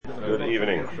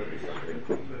Evening.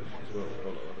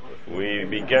 We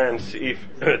began Seif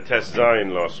Tes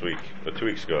Zayin last week, or 2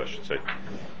 weeks ago I should say.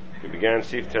 We began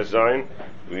Seif Tes Zayin.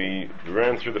 We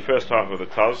ran through the first half of the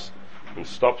Taz and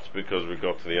stopped because we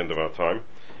got to the end of our time.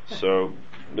 So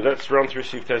let's run through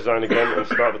Seif Tes Zayin again and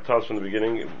start the Taz from the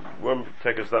beginning. It won't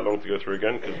take us that long to go through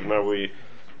again because now we're a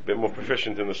bit more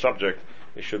proficient in the subject.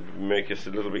 It should make it a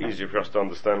little bit easier for us to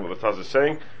understand what the Taz is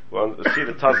saying. Well, see,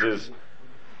 the Taz is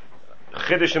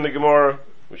Chiddush in the Gemara,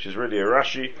 which is really a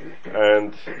Rashi,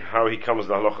 and how he comes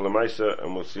to Halacha L'Maisa,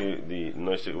 and we'll see one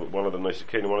or two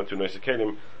Noisei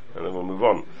Kelim, and then we'll move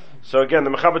on. So again, the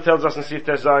Mechaber tells us in Seif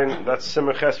Tes Zayin, that's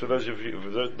Simon Ches for those of you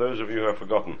who have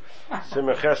forgotten.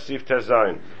 Simon Ches, Seif Tes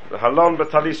Zayin. The Halon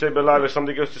B'Talisei B'Layla,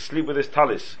 somebody goes to sleep with his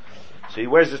talis. So he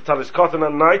wears his talis cotton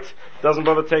at night, doesn't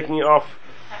bother taking it off.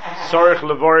 Sorich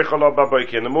Levorich Ala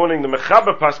Baboiki. In the morning, the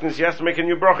Mechaber Paskins, he has to make a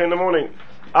new bracha in the morning.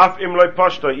 Af Imloi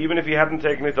Pashto, even if he hadn't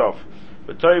taken it off.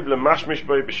 B'toiv L'Mashmish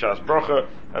Boi B'Shas Bracha.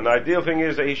 And the ideal thing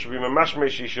is that he should be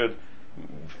Mashmish, he should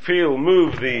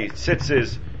move the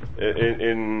tzitzis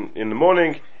in the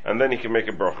morning, and then he can make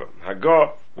a bracha.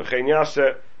 Hagah, V'chein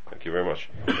Yaseh, thank you very much.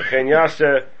 V'chein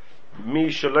Yaseh, Mi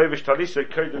Shalovish Taliseh,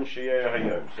 Kodem Sheyeh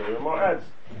Hayom. So the Ramah adds,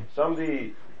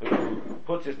 somebody who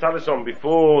puts his talis on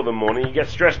before the morning, he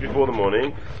gets dressed before the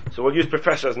morning. So we'll use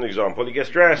Professor as an example. He gets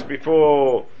dressed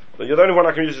before, you're the only one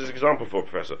I can use as an example for,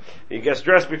 Professor. He gets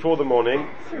dressed before the morning,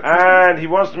 and he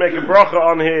wants to make a bracha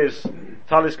on his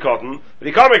talis cotton, but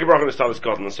he can't make a bracha on his talis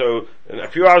cotton. So a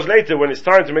few hours later, when it's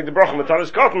time to make the bracha on the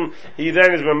talis cotton, he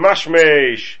then is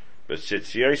memashmesh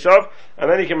b'tzitzi yosav,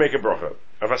 and then he can make a bracha.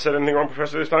 Have I said anything wrong,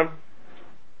 Professor, this time?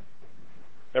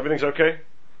 Everything's okay?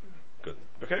 Good.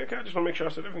 Okay, I just want to make sure I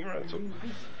said everything right. So,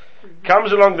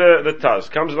 comes along the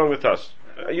Taz.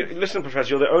 Listen,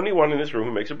 Professor, you're the only one in this room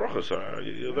who makes a bracha, so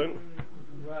you're the only.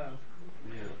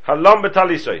 Halom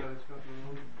b'talisoi.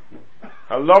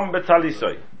 Halom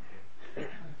b'talisoi.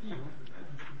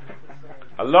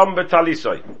 Halom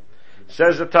b'talisoi.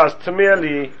 Says the Taz,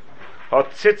 Tamili,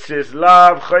 hot tzitzis,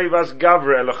 lav chayvas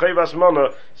gavra, el chayvas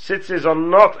mona. Tzitzis are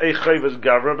not a chayvas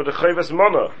gavra, but a chayvas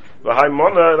mona. V'hai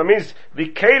mona, that means the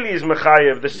keli is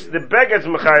mechayev, the beggar is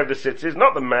mechayev the tzitzis,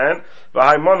 not the man.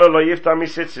 V'hai mona lo yiftami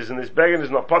tzitzis, and this beggar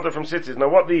is not potter from tzitzis. Now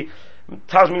what the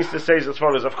Taz means to say is as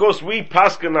follows. Of course, we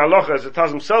pasken halacha, as the Taz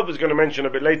himself is going to mention a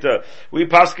bit later, we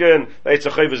pasken that it's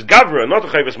a chayvas gavra, not a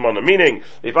chayvas mona. Meaning,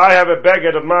 if I have a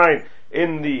beggar of mine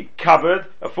in the cupboard,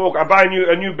 a fork, I buy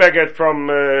a new baguette from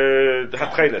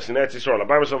Hatcheles in Eretz Yisrael. I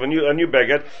buy myself a new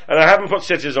baguette, and I haven't put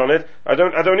tzitzis on it. I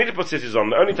don't need to put tzitzis on.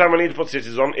 The only time I need to put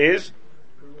tzitzis on is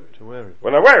to wear it.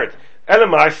 When I wear it.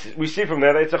 Elamai, we see from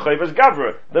there that it's a chayvas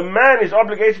gavra. The man is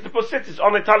obligated to put tzitzis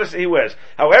on the talis that he wears.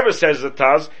 However, says the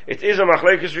Taz, it is a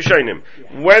machlekes rishonim.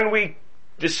 When we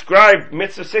describe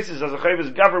mitzvah tzitzis as a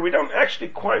chayvas gavra, we don't actually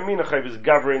quite mean a chayvas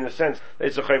gavra in the sense that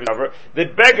it's a chayvas gavra. The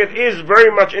beged is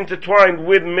very much intertwined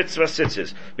with mitzvah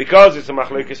tzitzis, because it's a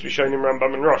machlekes rishonim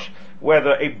Rambam and Rosh,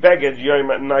 whether a beged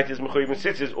yom at night is mechuyev in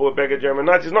tzitzis, or a beged yom at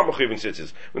night is not mechuyev in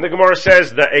tzitzis. When the Gemara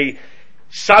says that a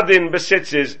sadin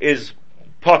b'tzitzis is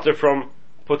potter from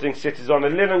putting tzitzis on, a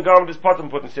linen garment is potter from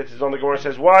putting tzitzis on, the Gemara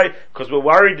says why? Because we're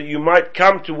worried that you might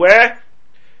come to wear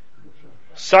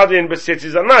sadin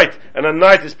b'tzitzis at night, and at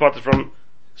night is potter from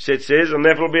tzitzis, and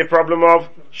therefore will be a problem of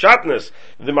shatness.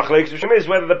 The machlekes is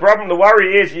whether the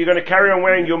worry is you're going to carry on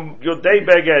wearing your day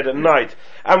beged at night,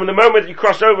 and when the moment you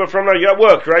cross over from you're at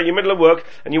work, right, you're middle of work,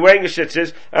 and you're wearing your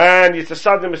tzitzis, and it's a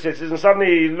sadin b'tzitzis, and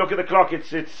suddenly you look at the clock,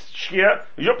 it's shkia,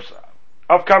 yups,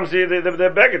 off comes the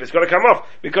beged. It's got to come off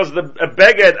because a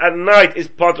beged at night is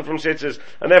potter from tzitzis,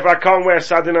 and therefore I can't wear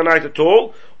sadin at night at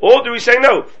all. Or do we say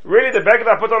no? Really, the beged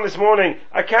I put on this morning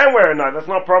I can wear at night. That's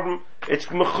not a problem. It's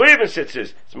mechuyev in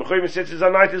tzitzis. It's mechuyev in tzitzis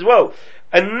at night as well.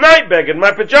 A night beged,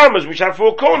 my pajamas, which have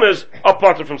 4 corners, are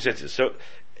potter from tzitzis. So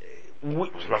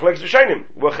machlekes rishonim.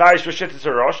 We're chayish for shittis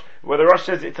Rosh. Where the Rosh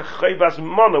says it's a chayvas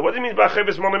mona. What it means by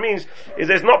chayvas mona means is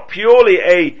there's not purely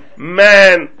a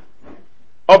man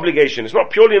obligation. It's not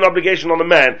purely an obligation on the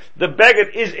man. The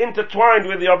beged is intertwined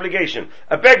with the obligation.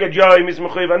 A beged yom is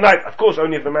mechuyev at night, of course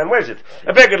only if the man wears it.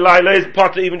 A beged laila is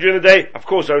potter even during the day, of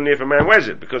course only if a man wears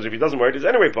it, because if he doesn't wear it, it's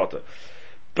anyway potter.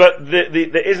 But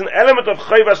there is an element of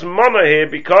chayvas mana here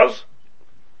because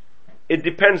it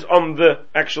depends on the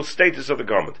actual status of the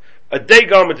garment. A day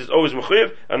garment is always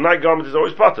mechuyev, a night garment is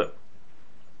always potter.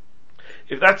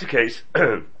 If that's the case,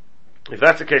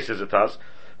 says the Taz,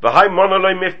 V'hai mono lo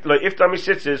ifta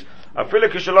mitzitzis afilu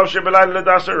k'shalom shebelayla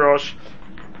l'dasa rosh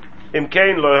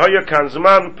imkein lo hoya kan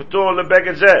zman petur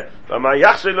lebeged zeh v'ma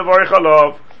yachzei levorich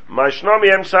alav My Shnami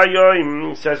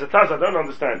Emsayoim says the Taz, I don't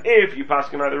understand. If you pass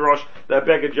the Rosh, the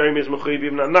Beged Yom is Mechuyev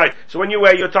even at night. So when you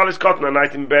wear your talis cotton at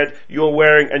night in bed, you're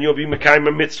wearing, and you'll be Mekayim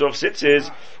a mitzvah of tzitzis,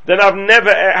 then I've never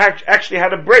actually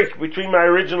had a break between my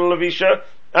original Levisha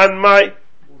and my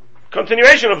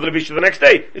continuation of the Levisha the next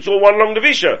day. It's all one long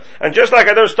Levisha. And just like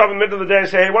I don't stop in the middle of the day and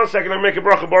say, hey, 1 second, I'll make a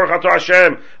bracha, Baruch Atah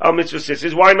Hashem, al mitzvah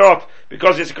tzitzis. Why not?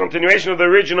 Because it's a continuation of the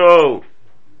original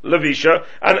Levisha,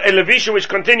 and a Levisha which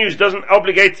continues is not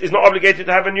obligated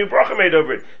to have a new bracha made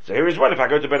over it. So here as well, if I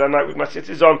go to bed at night with my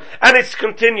tzitzis on, and it's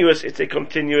a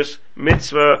continuous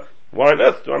mitzvah, why on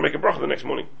earth do I make a bracha the next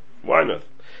morning? Why on earth?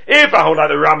 If I hold out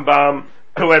the Rambam,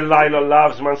 when Laila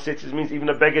loves man tzitzis, means even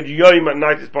a beged yoim at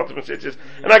night is part of my tzitzis,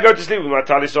 and I go to sleep with my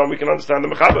talis on, we can understand the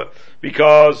mechaber,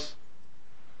 because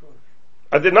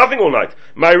I did nothing all night.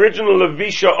 My original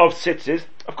Levisha of tzitzis,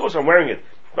 of course I'm wearing it,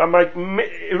 but my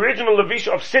original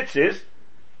Levisha of tzitzis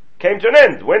came to an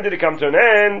end. When did it come to an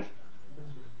end?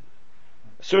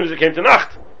 As soon as it came to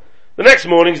Nacht. The next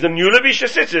morning is the new Levisha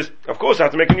tzitzis. Of course I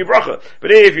have to make a new bracha.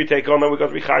 But if you take on that we've got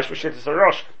to be chayish for shittis or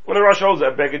Rosh. When the Rosh holds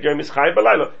that Beged Yom is chayiv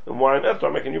b'layla, then why on earth do I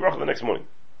make a new bracha the next morning?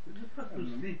 He doesn't have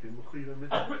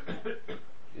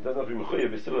to be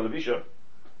mechuyev, he's still a Levisha.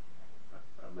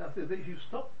 I think if you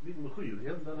stop being mechuyev, you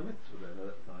haven't done a mitzvah then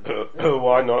at that time.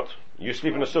 Why not? You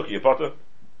sleep in a sukkah, you potter?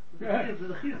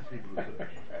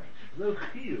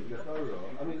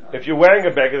 If you're wearing a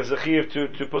bag, there's a chiyuv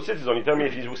to put tzitzis on. You tell me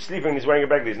if he's sleeping and he's wearing a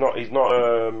bag, he's not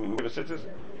tzitzis?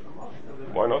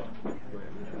 Why not?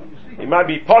 He might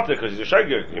be potter because he's a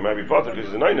shagir. He might be potter because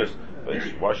he's an einus. But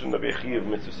why shouldn't there be a chiyuv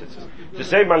mitzvah tzitzis? To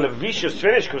say my levish is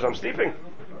finished because I'm sleeping.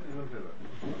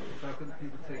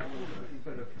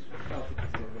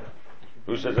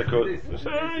 Who says I could?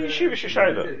 Yeshiva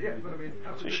Shishayla.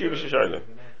 Yeshiva Shishayla.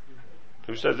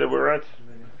 Who says they were right?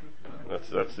 That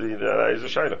is a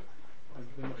shayla.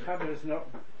 The Mechaber is not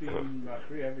being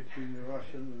machriya between the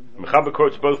Rosh and the Mechaber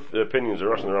quotes both opinions, the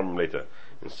Rosh and the Rambam later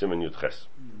in Simen Yud Ches.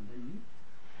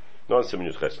 Not in Simen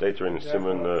Yud Ches, later in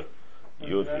Simen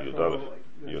Yud Aleph.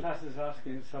 The Taz is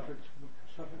asking Safek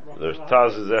bracha. The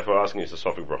Taz is therefore asking it's a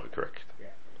Safek bracha, correct.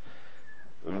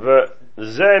 The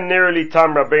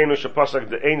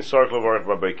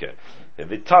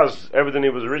Taz evidently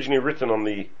was originally written on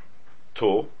the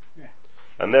Torah,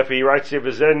 and therefore he writes here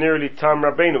v'zeh nearly tam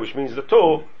rabbeinu, which means the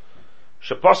Torah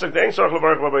shepasak the ein sarach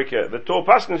levarach b'boker. The Torah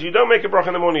paskins you don't make a bracha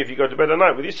in the morning if you go to bed at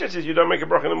night. With your tzitzis you don't make a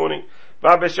bracha in the morning.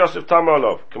 V'abes Yosef tam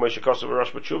olav k'may shekasav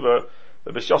v'rosh b'tshuva.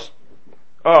 The Bes Yosef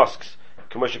asks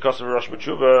k'may shekasav v'rosh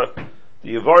b'tshuva.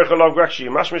 The Yivarich olav grakshi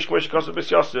mashmish k'may shekasav Bes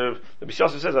Yosef. The Bes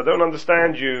Yosef says I don't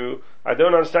understand you.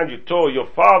 Torah, your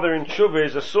father in tshuva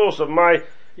is a source of my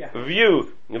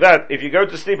view that if you go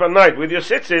to sleep at night with your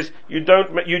tzitzis, you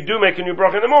do make a new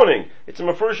bracha in the morning. It's a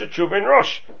mafurish tshuva in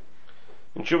Rosh,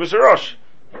 in Tshuvas Rosh.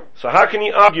 So how can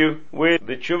you argue with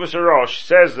the Tshuvas Rosh?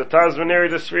 Says the Taz v'neri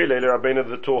the Sri Rabbeinu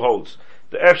the Torah holds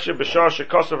the Efshe b'shar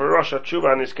shekosav Rosh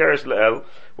tshuva and his keres le'el.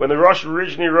 When the Rosh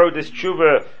originally wrote this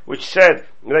tshuva, which said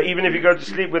that even if you go to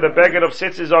sleep with a beged of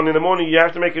tzitzis on in the morning, you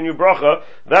have to make a new bracha.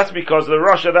 That's because the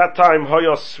Rosh at that time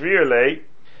hoyos svirle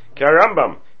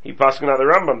karambam. He passing out the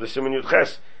Rambam, the Simen Yud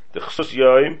Ches, the Chsus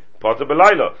Yoim, Potter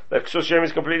B'Layla. The Chsus Yoim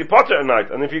is completely Potter at night.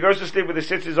 And if he goes to sleep with the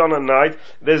tzitzis on at night,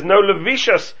 there's no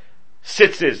Levishas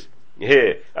tzitzis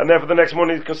here. And therefore the next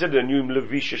morning is considered a new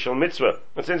Levisha Shal Mitzvah.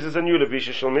 And since it's a new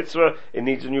Levisha Shal Mitzvah, it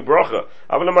needs a new bracha.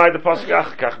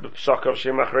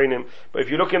 But if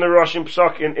you look in the Rosh in the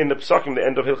Psakim, the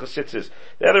end of Hilchos Tzitzis,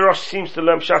 there the Rosh seems to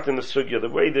learn Pshat in the Sugya. The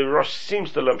way the Rosh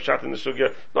seems to learn Pshat in the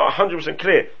Sugya, not 100%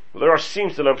 clear, but the Rosh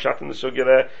seems to learn Pshat in the Sugya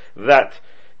there, that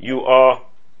you are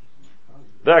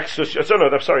this is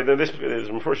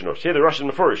Mefurish Rosh. Here the Rosh is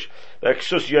Mefurish. The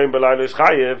Ksus Yom B'Layla is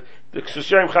Chayev. The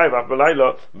Ksus Yom Chayev Af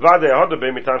B'Layla Vadeh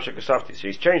Hodabe Mitam Shekasavti. So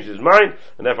he's changed his mind,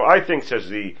 and therefore I think, says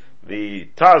the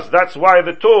Taz, that's why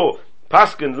the Torah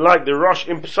paskin like the Rosh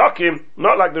in Psakim,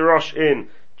 not like the Rosh in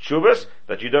Tshuvas,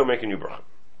 that you don't make a new bracha.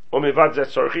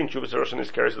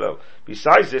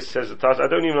 Besides this, says the Taz, I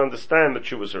don't even understand the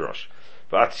Tshuvas Rosh.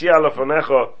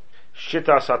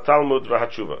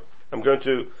 I'm going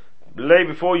to lay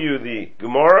before you the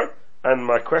Gemara and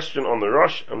my question on the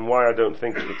Rosh and why I don't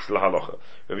think it's lahalacha.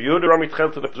 Rabbi Yehuda Ramit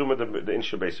Chel to the Pzuma the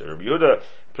Insha Beisa. Rabbi Yehuda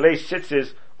placed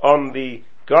tzitzis on the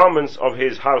garments of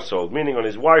his household, meaning on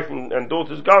his wife and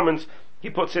daughter's garments. He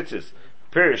put tzitzis.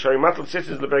 Perish, Harimatal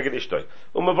Tzitzis lebeged ishtoi.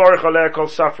 Umavarich alea kol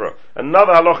safra.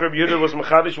 Another halacha Rabbi Yehuda was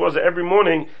mechadish was that every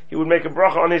morning he would make a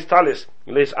bracha on his talis.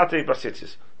 Leis atei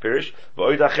basitzis. Perish.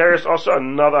 V'oid acheres also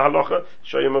another halacha.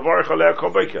 Shoyim mavarich alea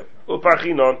kol boker.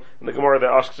 Uparchinon. And the Gemara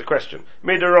there asks a question.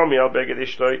 Midaromi al beged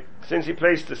ishtoi. Since he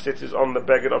placed the tzitzis on the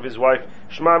beged of his wife,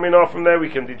 Shma Minah, from there we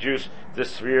can deduce the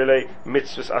svirele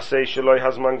mitzvahs asay shaloi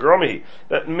hazman gromi.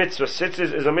 That mitzvah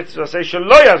tzitzis is a mitzvah asay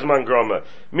shaloi hazman groma.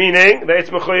 Meaning that it's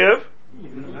mechuyev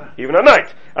even at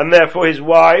night, and therefore his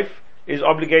wife is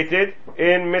obligated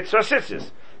in mitzvah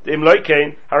tzitzis. The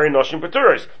imloikein harinoshim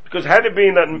paturos, because had it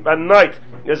been that at night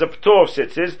there's a patur of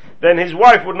tzitzis, then his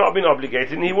wife would not have been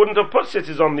obligated, and he wouldn't have put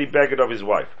tzitzis on the beged of his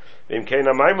wife.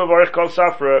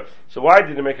 So why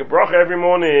did he make a bracha every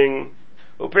morning?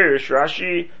 Upirish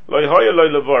Rashi loy hoya loy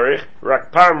levorich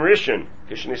rak pam rishon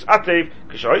kishnis atev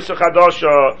kishoyso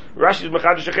chadasha. Rashi's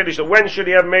mechadish chedish. So when should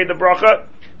he have made the bracha?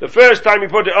 The first time he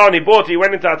put it on, he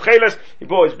went into Atcheles, he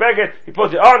bought his beged, he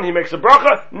put it on, he makes a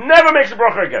bracha, never makes a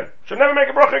bracha again. Should never make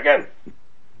a bracha again.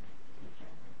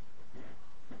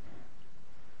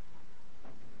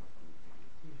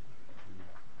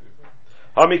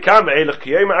 Hamikam ve'elech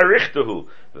kiyema arichtehu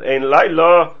ein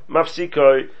laila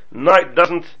mafsikoi. Night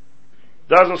doesn't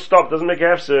stop, doesn't make a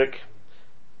hefsek.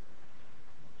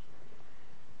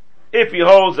 If he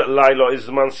holds that Laila is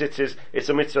man tzitzis, it's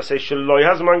a mitzvah say shaloi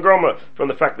hazman groma, from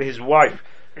the fact that his wife,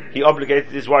 he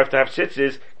obligated his wife to have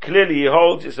tzitzis. Clearly he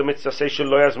holds it's a mitzvah say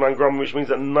shaloi hazman groma, which means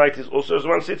that night is also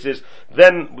man tzitzis.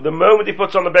 Then the moment he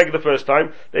puts on the beged the first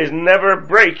time, there is never a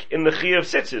break in the chi of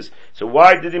tzitzis. So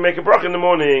why did he make a bracha in the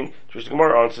morning? Which the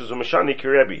Gemara answers Umashani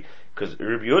Kirebi, because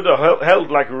Rabbi Yehuda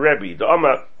held like Rebbe. The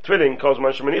Amma Tefillin calls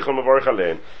man shemanichon mavarich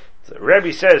alein.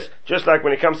 Rebbe says, just like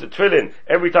when it comes to tefillin,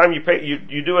 every time you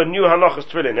do a new halachas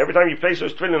tefillin, every time you place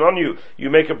those tefillin on you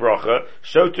make a bracha.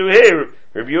 So too here,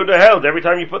 Rabbi Yehuda held, every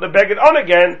time you put the beged on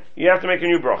again, you have to make a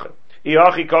new bracha.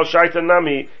 Iachi kol shaitan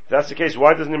nami. If that's the case,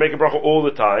 why doesn't he make a bracha all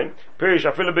the time? Perish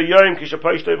afilu b'yoyim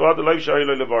kishapayshtei v'had lo yishayi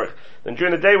lo levarich. Then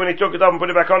during the day when he took it off and put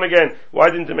it back on again,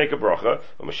 why didn't he make a bracha?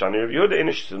 Umashani Rabbi Yehuda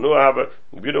inish tzenu haba.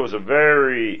 Rabbi Yehuda was a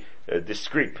very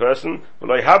discreet person. He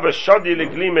never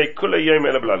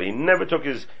took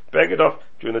his beged off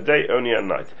during the day, only at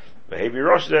night.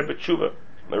 The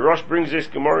Rosh brings this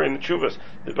Gemara in the Tshuvas.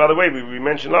 By the way, we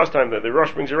mentioned last time that the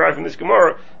Rosh brings a right from this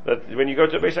Gemara that when you go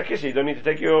to a Beis HaKisei, you don't need to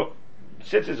take your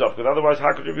tzitzis off, because otherwise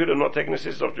how could Rabbi Yehuda not taking the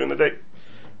tzitzis off during the day?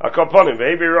 The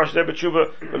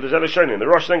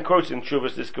Rosh then quotes in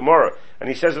Tshuvas this Gemara, and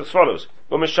he says as follows: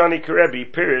 Umeshani Kerebi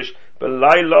Pirish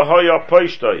Belayla Hoya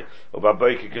Poishtoi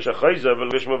Ubaboike Kishachayza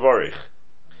V'Lish Mavarich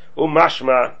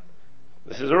Umashma.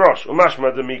 This is a Rosh.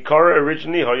 Umashma the Mikara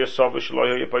originally Hoya Sova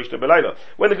Shloy Hoya Poishtoi Belayla.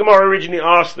 When the Gemara originally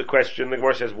asked the question, the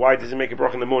Gemara says, why does he make a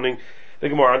bracha in the morning? The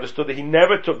Gemara understood that he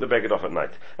never took the beged off at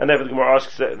night, and therefore the Gemara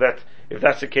asks that if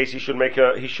that's the case, he shouldn't make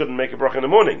a bracha in the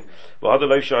morning. Where am I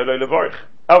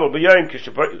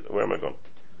going?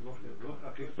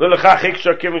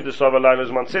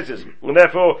 And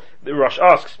therefore the Rosh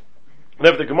asks,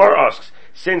 therefore the Gemara asks,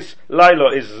 since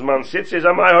Laila is man tzitzis,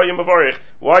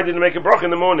 why didn't he make a bracha in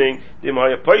the morning?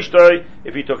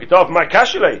 If he took it off,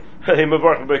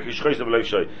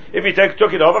 if he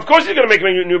took it off, of course he's going to make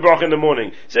a new bracha in the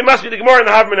morning. So it must be the Gemara and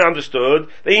the Havman understood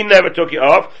that he never took it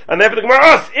off, and therefore the Gemara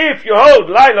asks, if you hold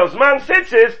Laila's man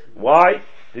tzitzis, why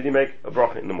did he make a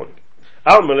bracha in the morning?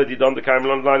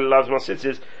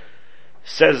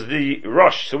 Says the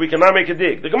Rosh, so we can now make a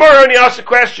dig. The Gemara only asks a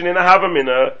question in a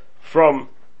Havamina from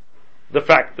the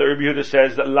fact that Rabbi Yehuda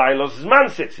says that Laila's is man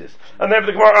tzitzis, and therefore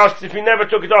the Gemara asks, if he never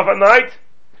took it off at night,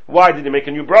 why did he make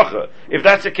a new bracha? If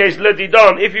that's the case,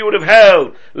 if he would have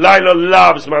held Laila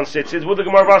loves man tzitzis, would the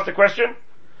Gemara have asked the question?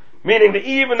 Meaning that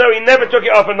even though he never took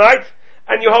it off at night,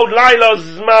 and you hold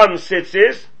Laila's man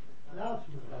tzitzis,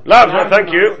 loves man,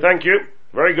 thank you,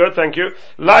 very good, thank you.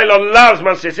 Laila loves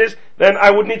man tzitzis, then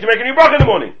I would need to make a new bracha in the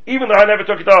morning, even though I never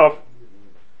took it off.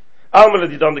 Alma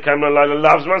Didon the Kamna Laila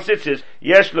loves man tzitzis.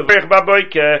 Yesh leverich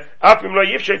baboike. Afim lo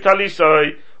yifshay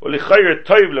talisoi. Ulichayr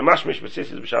toiv lemashmish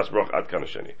b'tzitzis b'shas broch ad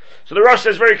kanasheni. So the Rosh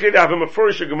says very clearly, I have him a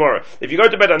furish Gemara. If you go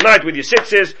to bed at night with your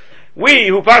tzitzis, we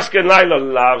who paskin Laila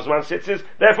loves man tzitzis,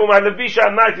 therefore my levisha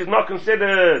at night is not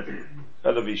considered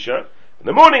a levisha. In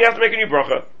the morning you have to make a new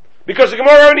bracha. Because the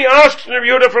Gemara only asks Rabbi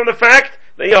Yehuda from the fact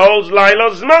that he holds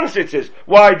Laila's man tzitzis.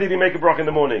 Why did he make a bracha in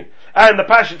the morning? And the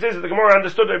Pashut is that the Gemara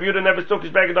understood that Rabbi Yehuda never took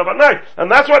his beged off at night, and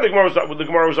that's why the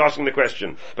Gemara was asking the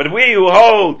question. But we who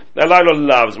hold that Laila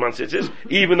loves man tzitzis,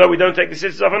 even though we don't take the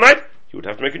tzitzis off at night, you would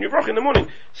have to make a new bracha in the morning.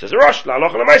 Says the Rosh,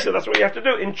 la'aloch l'maisa. That's what you have to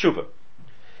do in tshuva.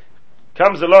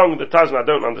 Comes along the Tazna. I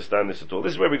don't understand this at all.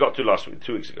 This is where we got to last week,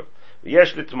 2 weeks ago.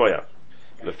 Yesh litmoya.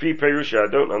 Lefi Perusha,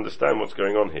 I don't understand what's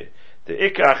going on here. The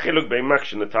Ikka Achiluk Bei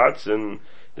Makshin and the Tarzan,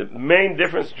 the main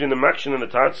difference between the Makshin and the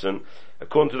Tarzan,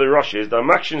 according to the Rosh, is the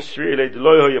Makshin Sri'ele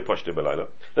Deloy Hoya Poshte Belayla.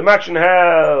 The Makshin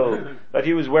held that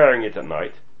he was wearing it at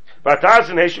night. But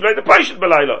Tarzan Heshulei the Poshte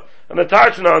Belayla. And the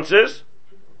Tarzan answers,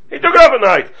 he took it off at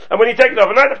night. And when he takes it off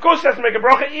at night, of course he has to make a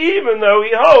bracha, even though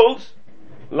he holds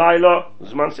Laila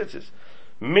Zman Tzitzis.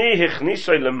 Mi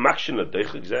Hichnisoi Le Makshin Le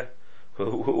Deichik Zeh.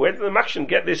 Where did the Makshin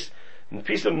get this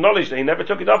piece of knowledge that he never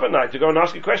took it off at night to go and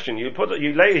ask a question? You put down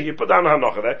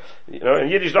Hanocha there, in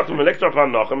Yiddish Dr. Melektor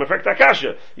Hanocha, and effect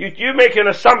Akasha. You make an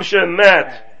assumption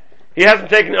that he hasn't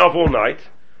taken it off all night,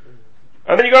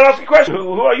 and then you go and ask a question.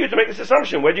 Who are you to make this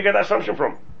assumption? Where do you get that assumption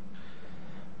from?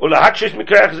 There's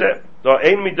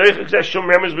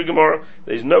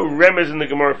no remez in the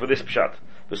Gemara for this pshat.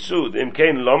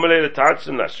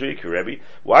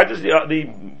 Why does the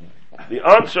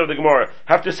answer of the Gemara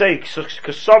have to say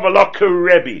Kasava la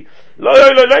Rebbe?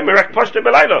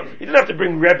 He didn't have to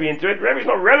bring Rebbe into it. Rebbe is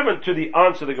not relevant to the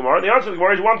answer of the Gemara. The answer of the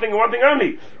Gemara is one thing and one thing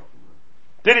only.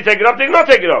 Did he take it off? Did he not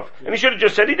take it off? And he should have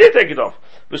just said he did take it off.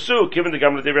 Given the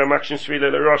Gamla Divya Makshin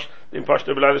Svile Rosh,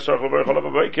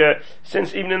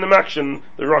 since even in the Makshin,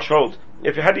 the Rosh holds,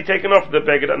 if had he taken off the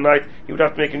beggar at night, he would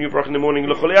have to make a new brach in the morning.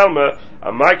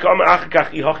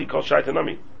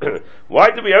 Why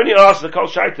did we only ask the Kol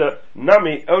Shaita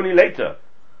Nami only later?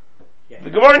 The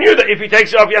Gemara knew that if he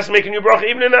takes it off, he has to make a new bracha,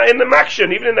 even in the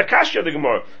Makshin, even in the Kasha of the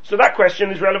Gemara. So that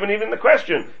question is relevant even in the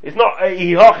question. It's not a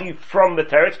Ihachi from the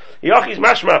teretz. Ihachi is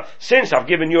mashma, since I've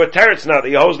given you a teretz now that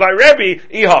he holds like Rebbe,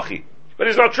 Ihachi. But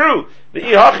it's not true. The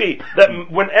Ihachi, that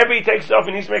whenever he takes it off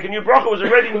and he's making a new bracha, was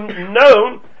already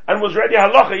known and was ready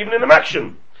halacha, even in the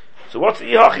Makshin. So what's the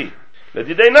Ihachi? The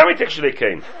Didei Nami Tikshale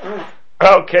came.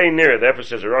 Okay, near it. Therefore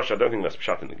says Rosh, I don't think that's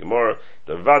pshat in the Gemara.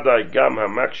 The Vadai Gam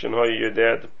HaMakshin Hoy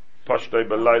Yedeh Pashtoi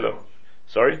Belayla.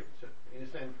 Sorry? So, you're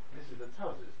saying this is the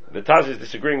Taz, isn't The it? Taz is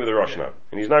disagreeing with the Rosh now.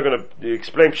 And he's now going to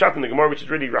explain Pshat in the Gemara, which is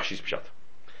really Rashi's Pshat.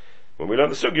 When we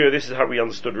learned the Sugya, this is how we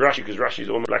understood Rashi, because Rashi is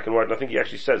all black and white, and I think he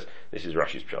actually says this is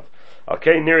Rashi's Pshat.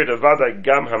 Okay, near it, Avadai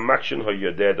Gam HaMakshin Ho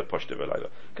Yodeh the Pashtoi Belayla.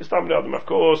 Because of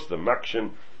course, the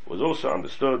Makshin was also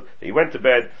understood. He went to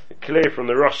bed, clear from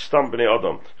the Rosh Stam B'nei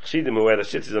Adam. Chassidim who wear the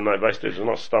tzitzis and night vestes are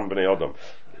not Stam B'nei Adam.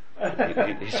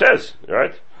 He says,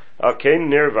 right? Okay,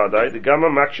 near Vadai, the Gamma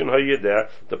Makshin Hayedeh,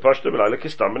 the Pashto Belayla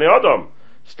Kistam B'nei Adam.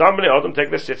 Stam B'nei Adam take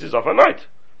their tzitzis off at night.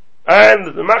 And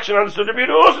the Makshin understood the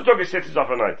Rebbe also took his tzitzis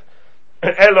off at night.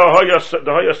 Elo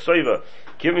the Hoya Soiva,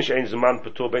 Kivin Shein Zman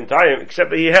Patur B'ntayim, except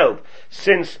that he held,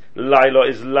 since Laila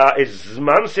is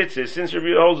Zman Tzitzis, since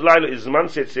Rebbe holds Laila is Zman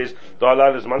Tzitzis,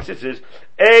 Laila is Zman Tzitzis,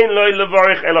 Ein Loi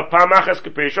Levarich Elo Pamachas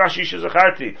Kepirish Rashi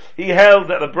Shezacharti. He held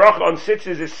that the bracha on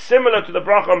Tzitzis is similar to the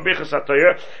bracha on Bichas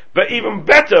HaTorah, but even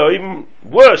better, even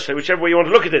worse, whichever way you want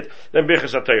to look at it, than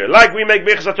Bichas HaTorah. Like we make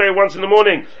Bichas HaTorah once in the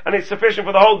morning, and it's sufficient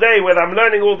for the whole day, whether I'm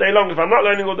learning all day long. If I'm not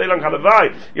learning all day long,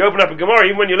 halavai. You open up a Gemara,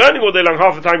 even when you're learning all day long,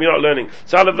 half the time you're not learning.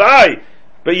 So halavai.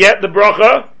 But yet the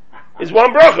bracha is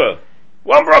one bracha.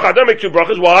 One bracha. I don't make two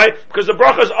brachas. Why? Because the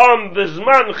bracha is on the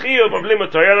Zman Chiyuv of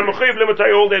Limud Torah, and I'm Chiyuv Limud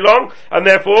Torah all day long, and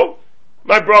therefore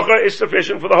my bracha is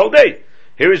sufficient for the whole day.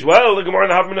 Here as well, the Gemara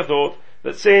and the Havmina thought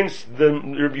that since the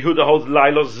Rabbi Yehuda holds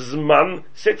Lailos Zman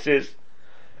Tzitzis,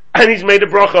 and he's made a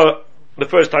bracha the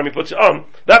first time he puts it on,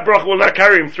 that bracha will not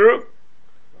carry him through,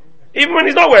 even when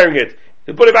he's not wearing it.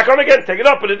 He'll put it back on again, take it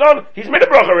up, put it on. He's made a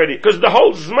bracha already, because the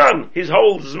whole Zman, his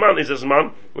whole Zman is a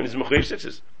Zman when he's Mechuyev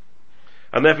Tzitzis.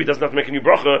 And therefore he doesn't have to make a new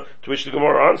bracha, to which the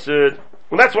Gemara answered.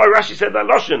 And that's why Rashi said that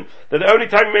Lashon, that the only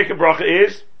time you make a bracha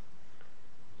is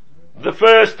the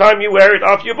first time you wear it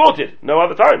after you bought it. No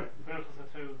other time.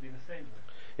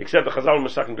 Except the Chazal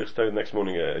Masakin Bichas Torah the next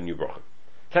morning a new bracha.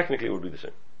 Technically it would be the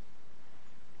same.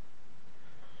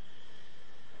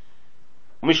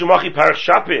 Mishumachi Parach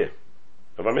Shapir.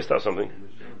 Have I missed out something?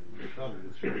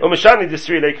 Mishani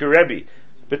Disri Leiku Rebbe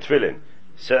B'Tfilin.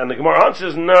 So, and the Gemara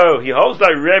answers, no, he holds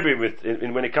like Rebbe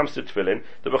when it comes to tefillin.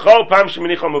 The b'chol pam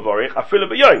sheminichol mavorich afilu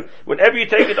b'yoyim. Whenever you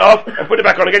take it off and put it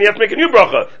back on again, you have to make a new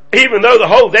bracha. Even though the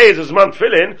whole day is a zman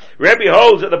tefillin, Rebbe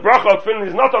holds that the bracha of tefillin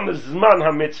is not on the zman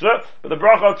ha-mitzvah, but the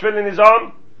bracha of tefillin is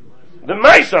on the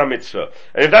ma'isa ha-mitzvah.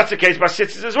 And if that's the case by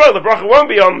tzitzis as well, the bracha won't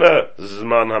be on the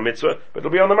zman ha-mitzvah, but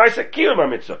it'll be on the ma'isa kiyum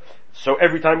ha-mitzvah. So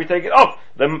every time you take it off,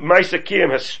 the ma'isa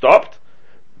kiyum has stopped.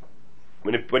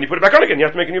 When you put it back on again, you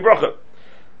have to make a new bracha.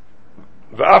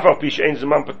 Even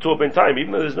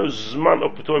though there's no zman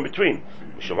of patur in between.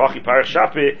 So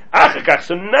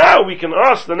now we can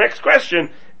ask the next question.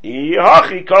 So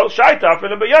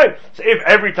if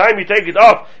every time you take it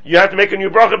off, you have to make a new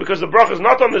bracha because the bracha is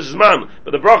not on the zman,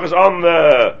 but the bracha is on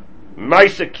the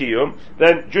ma'isa kiyum,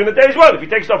 then during the day as well, if he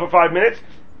takes it off for 5 minutes,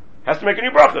 has to make a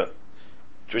new bracha.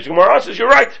 Twitch Gemara says, you're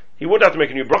right. He would have to make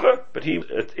a new bracha, but he,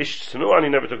 ish snua, and he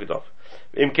never took it off.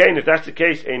 If that's the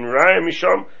case, ein raya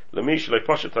misham, lemish lo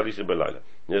poshet talisa belayla.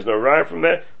 There's no raya from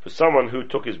there for someone who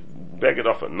took his beged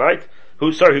off at night,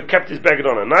 who kept his beged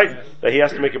on at night, that he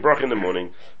has to make a bracha in the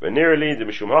morning.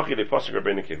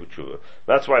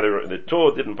 That's why the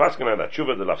Torah didn't paskin out that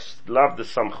tshuva, the lav the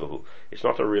samchahu. It's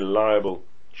not a reliable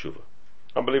tshuva.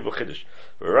 Unbelievable chiddush.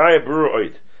 Raya buru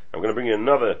oid. I'm going to bring you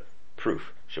another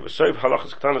proof. In the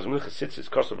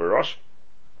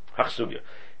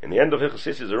end of Hilchos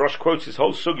Tzitzis, the Rosh quotes his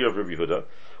whole sugya of Rabbi Yehuda.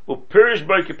 Well, Pirish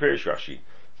Boike Pirish Rashi.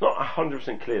 It's not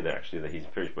 100% clear there actually that he's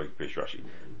Pirish Boike Pirish Rashi.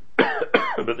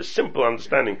 But the simple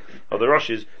understanding of the Rosh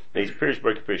is that he's Pirish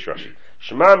Boike Pirish Rashi.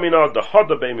 Shema Minah the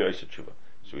Hoda Beimi Oisa Tshuva.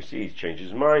 So we see he's changed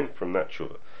his mind from that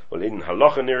Tshuva. Well, in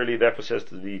Halacha nearly therefore says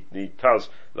to the Taz,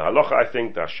 the Halacha I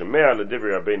think that Shemea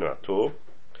L'Divri Rabbeinu Ator.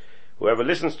 Whoever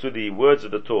listens to the words of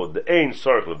the Torah, the Ein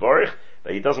Sorech Levorich,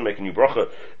 that he doesn't make a new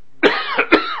bracha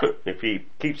if he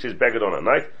keeps his beged on at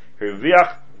night,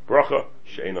 Hirviach bracha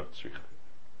she'enot tzricha.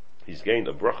 He's gained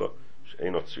a bracha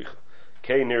she'enot tzricha.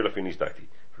 Kei nir lefinis daiti.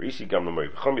 For isi gam namoi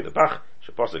v'chom yedabach,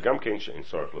 she'pasa gam kein she'en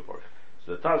sorech levorich.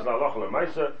 So the Taz la'alach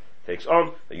la'maisa takes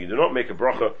on that you do not make a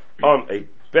bracha on a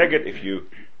beged if you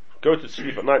go to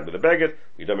sleep at night with a beged,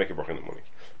 you don't make a bracha in the morning.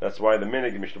 That's why the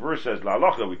minig Mishnah Berurah says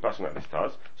la'alacha, we pass on this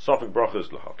Taz, sofik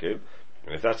brachas l'hakiv.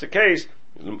 And if that's the case,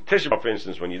 Tisha B'Av, for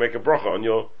instance, when you make a bracha on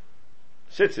your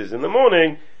tzitzis in the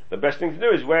morning, the best thing to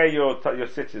do is wear your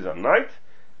tzitzis at night.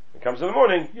 It comes in the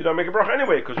morning, you don't make a bracha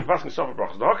anyway, because you're passing sofik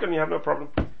brachas l'hakiv and you have no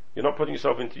problem. You're not putting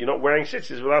yourself you're not wearing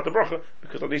tzitzis without the bracha,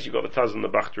 because at least you've got the Taz and the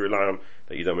Bach to rely on,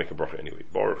 that you don't make a bracha anyway.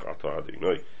 Baruch atah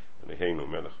Adonai, v'neheinu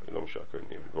melech, elam shakar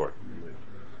ne'im.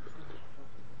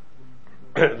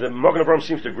 The Magen Avraham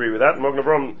seems to agree with that. Magen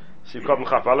Avraham Sivkot and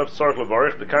Chaf Aleph Tzarech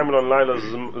Levarich the Kaimelon Laila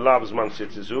Lav Zman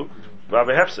Sitzizu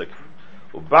V'Ave Hefsek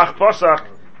U'Bach Posach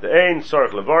the Ein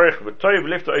Tzarech Levarich V'Toiv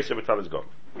Lifta Eisa V'Talis Gom.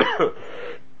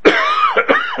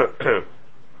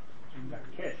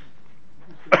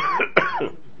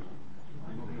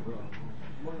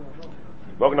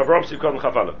 Magen Avraham Sivkot and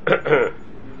Chaf Aleph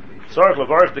Tzarech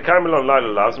Levarich the Kaimelon Laila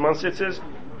Lav Zman Sitziz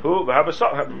who have a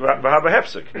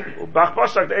hefsek. Bach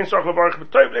Pasak the Ein Sorach Levarich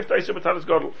B'Toiv Lift Eisa B'Talis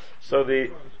Godel. So the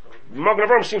Magen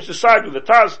Avraham seems to side with the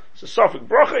Taz. It's a sofik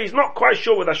bracha. He's not quite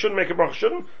sure whether I shouldn't make a bracha,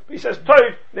 shouldn't. But he says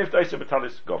Toiv Lift Eisa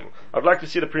B'Talis Godel. I'd like to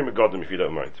see the Prima Godim if you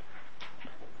don't mind.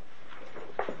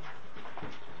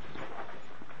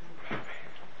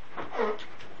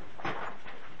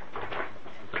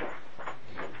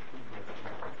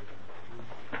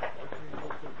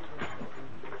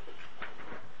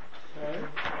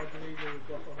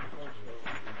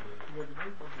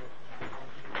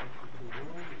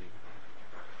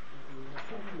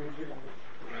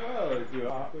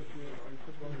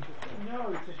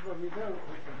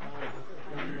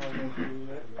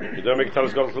 You don't make a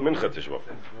Talis Gadol till Mincha Tisha B'Av.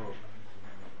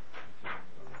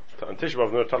 On Tisha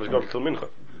B'Av, no Talis Gadol till Mincha.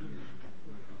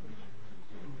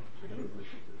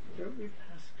 Don't we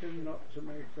ask him not to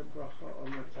make a bracha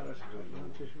on the Talis Gadol on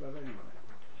Tisha B'Av anyway?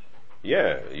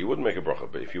 Yeah, you wouldn't make a bracha,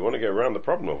 but if you want to get around the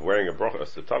problem of wearing a bracha,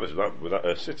 the Talis without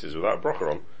tzitzis without a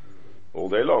bracha on all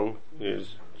day long,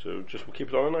 is to just keep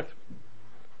it on at night.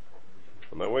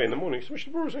 On that way in the morning, so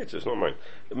Mishnah Berurah says it's not mine.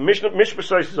 Mishnah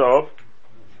says of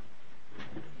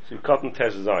Cotton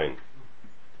Tez Zayin.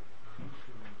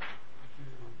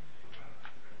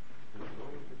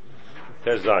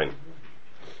 Tez Zayin.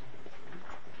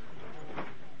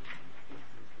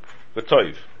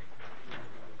 V'toiv.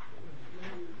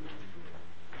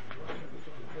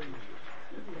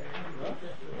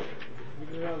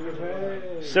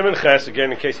 Simen Ches,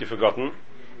 again in case you've forgotten.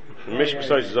 Mishnah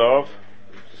says of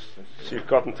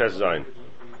Cotton Tez Zayin.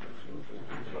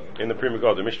 In the Prima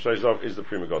Godim. Mishnah says of is the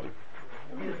Prima Godim.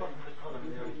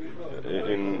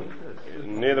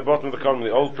 Near the bottom of the column,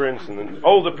 the old prince, and then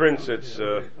older prince, it's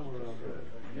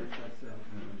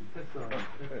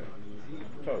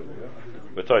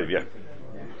B'Toiv, yeah.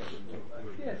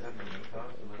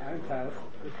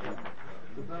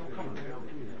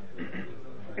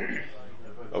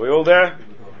 Are we all there?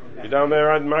 You down there,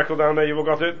 right? Michael down there, you all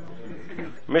got it?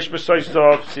 Mishpah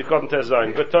Soistov, Sivkot and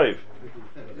Tezayin, B'Toiv.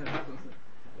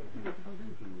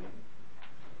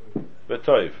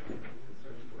 B'Toiv.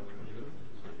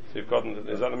 Sivkot,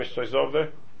 is that the Mishpah Soistov there?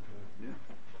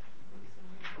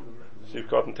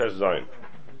 Sivkot and Tezayin.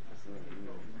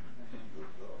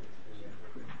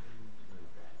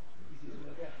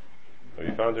 Have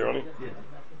you found it, Ronnie?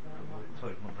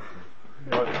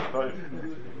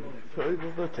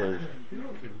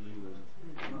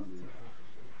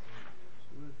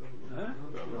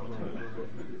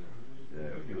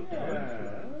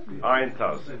 Ein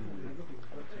Taz.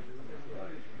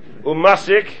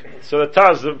 Umasik, so the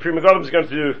Taz, the Pri Megadim is going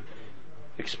to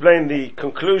explain the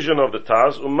conclusion of the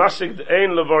Taz. Umasik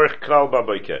de'ein levorich kral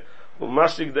baboike.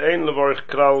 Umasik de'ein levorich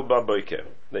kral baboike.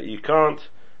 That you can't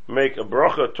make a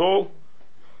bracha at all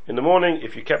in the morning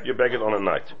if you kept your beged on a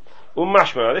night.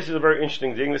 Umashma, this is a very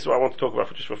interesting thing, this is what I want to talk about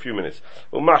for just for a few minutes.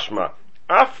 Umashma,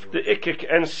 af de ikik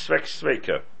en svek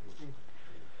sveka.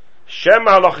 Shem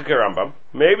halacha Rambam.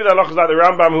 Maybe the halacha is like the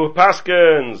Rambam who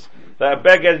paskens that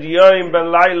beged yoim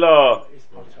ben laila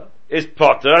is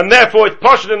potter, and therefore it's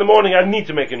potter in the morning, I need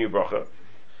to make a new bracha.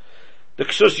 The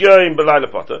ksus yoim ben laila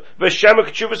potter. V'shem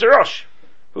k'tshuvas Rosh,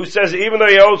 who says even though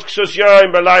he holds ksus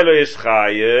yoim ben laila is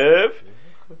chayiv,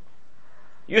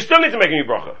 you still need to make a new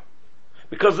bracha.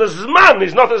 Because the Zman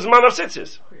is not a Zman of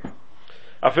Tzitzis.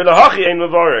 Afilu hachi ein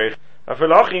mevorech.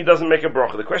 Afilu hachi doesn't make a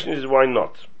bracha. The question is why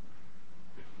not?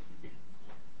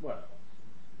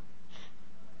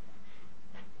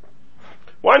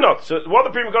 Why not? So what the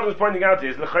Pri Megadim is pointing out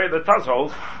is the Taz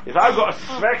holds, if I've got a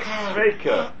svek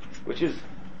sveka, which is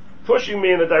pushing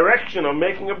me in the direction of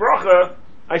making a bracha,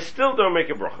 I still don't make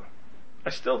a bracha. A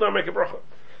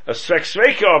svek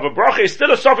sveka of a bracha is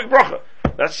still a sofik bracha.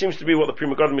 That seems to be what the Pri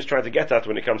Megadim is trying to get at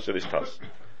when it comes to this Taz.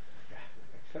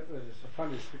 Except that it's a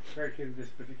funny svek in this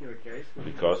particular case.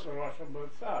 Because? The Rosh on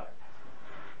both sides.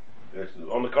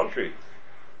 On the contrary.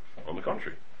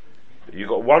 You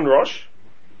got one Rosh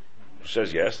who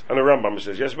says yes, and a Rambam who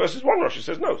says yes, versus one Rosh who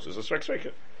says no, so it's a svek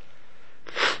sveka.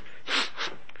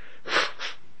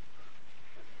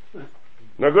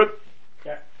 No good?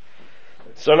 Yeah.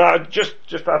 So now, just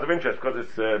out of interest, because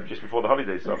it's just before the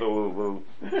holidays, so I thought we'll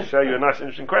show you a nice,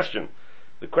 interesting question.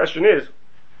 The question is,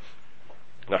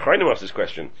 now Chayim asked this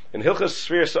question, in Hilchos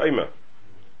Tzitzis Omer,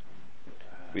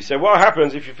 we say, what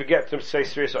happens if you forget to say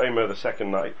Tzitzis Omer the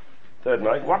third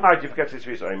night? One night you forget to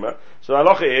say Tzitzis Omer, so the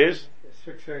halacha is,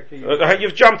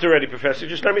 you've jumped already, Professor,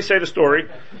 just let me say the story.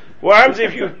 What happens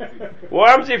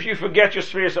if you forget your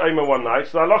Tzitzis Omer one night?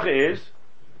 So the halacha is,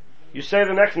 you say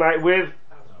the next night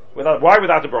why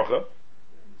without the bracha?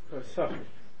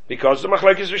 Because the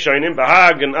machlekes rishonim,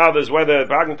 Bahag and others,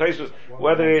 Bahag and Tosfos,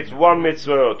 whether it's one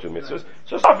mitzvah or two mitzvahs,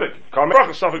 so safek,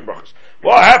 safek brachas.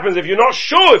 What happens if you're not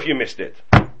sure if you missed it?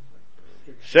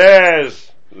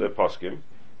 Says the poskim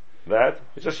that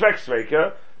it's a svek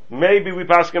sveka. Maybe we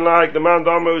paskin like the man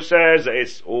Dama who says that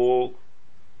it's all,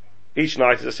 each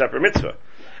night is a separate mitzvah.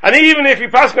 And even if you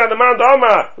paskin like the man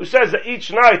Dama who says that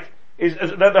each night is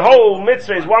that the whole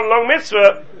mitzvah is one long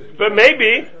mitzvah, but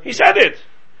maybe he said it.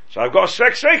 So I've got a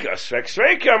svek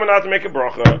sveka, I'm allowed to make a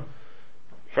bracha.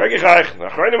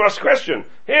 Nachronim asked a question.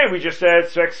 Here we just said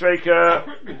svek sveka,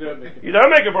 you don't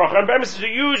make a bracha. And Bemis is a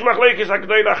huge machlekes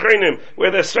hakadei nachronim,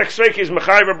 where the svek sveka is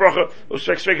mechayiv a bracha, or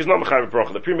svek sveka is not mechayiv a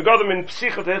bracha. The Pri Megadim in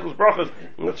Psichot Hilchos brachas,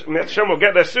 and Hashem will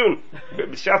get there soon,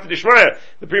 b'siyata d'shmaya,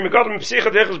 the Pri Megadim in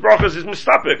Psichot Hilchos brachas is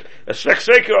mistapik. A svek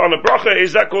sveka on a bracha,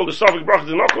 is that called a sofik bracha?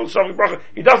 Is it not called a sofik bracha?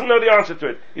 He doesn't know the answer to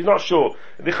it. He's not sure.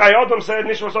 The Chai Adam said,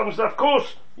 Nishmas Adam said, of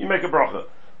course you make a bracha.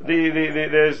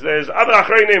 There's other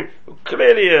achronim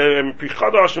clearly Pri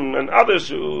Chadash and others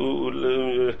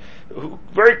who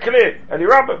very clear, and the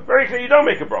Rabbah very clear. You don't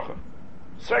make a bracha.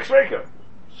 Svek sveka,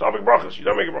 safek brachas. You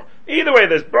don't make a bracha. Either way,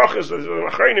 there's brachas. There's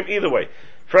achronim. Either way,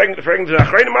 Fraging the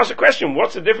achronim ask a question: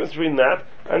 what's the difference between that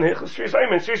and Hilchos Tzitzis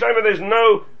Omer? In Tzitzis Omer, there's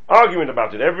no argument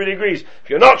about it. Everybody agrees. If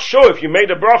you're not sure if you made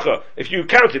a bracha, if you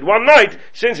counted one night,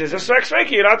 since it's a svek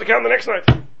sveka, you're allowed to count the next night.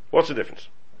 What's the difference?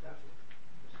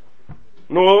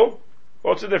 No.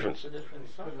 What's the difference?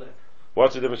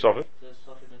 What's the difference of it?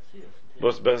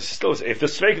 But still, if the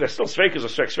sveka, there's still svekas or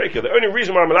svek sveka. The only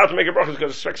reason why I'm allowed to make a bracha is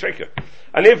because it's svek sveka.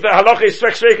 And if the halacha is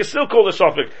svek sveka, still called a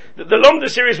sofik. The Lomda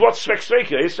series, what's svek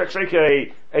sveka? Is svek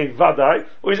sveka a vadai,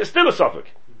 or is it still a sofik?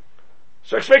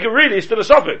 Svek sveka really is still a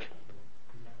sofik.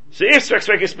 So if svek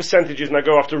sveka is percentages and I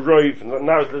go after roiv, and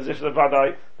now it's as if it's a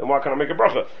vadai, then why can't I make a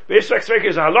bracha? But if svek sveka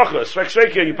is a halacha, svek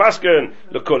sveka you pasken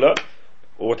lekula,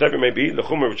 or whatever it may be, the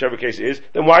chumrah, whichever case it is,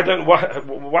 then why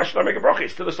should I make a bracha?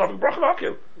 It's still a sofik bracha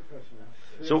l'akil.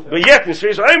 So, but yet in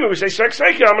Tzitzis Omer we say svek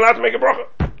sveka, I'm allowed to make a bracha.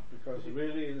 Because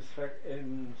really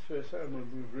in Tzitzis Omer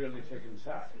we've really taken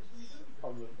sides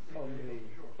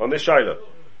on this shaila.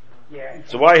 Yeah.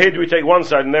 So why here do we take one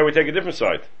side and there we take a different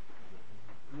side?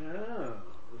 No,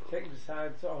 we've taken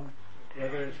sides on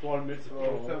whether it's one mitzvah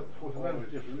or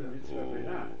different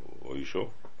mitzvah. Are you sure?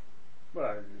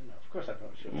 Well, of course I'm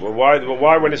not sure. Well,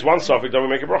 why when it's one safek don't we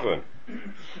make a bracha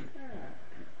then?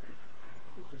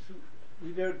 Because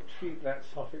we don't treat that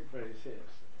safek very seriously.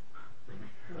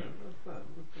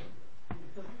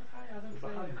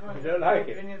 You don't like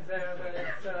it. Opinions there that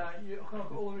it's you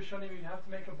all Rishonim you have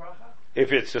to make a bracha.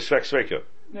 If it's a sveka.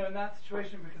 No, in that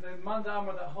situation, because the Man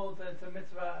Amar that holds that it's a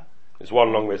mitzvah. It's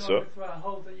one long mitzvah.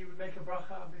 Holds that you would make a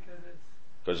bracha because it's.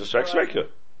 Because it's sveka.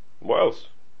 What else?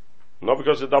 Not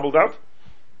because it's doubled out?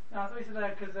 No, I thought you said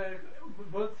that because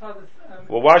both sides.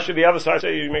 Well, why should the other side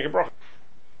say you make a bracha?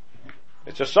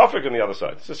 It's a suffix on the other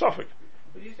side. It's a suffix.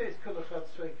 But you say it's kulachat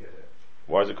sveka.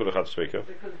 Why is it kulachat sveka?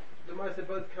 Because the Ma'aseh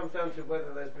both comes down to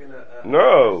whether there's been a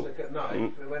no. hefsek at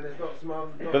night, when there's not zman.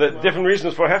 But there are different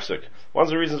reasons for hefsek. One's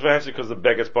the reasons for hefsek because the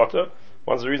beged potter.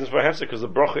 One's the reasons for hefsek because the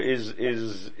bracha is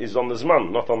on the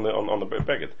zman, not on the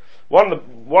beged.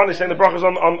 One is saying the bracha is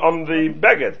on the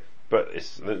beged, but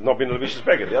there's not been a vicious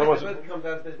beged. The other one's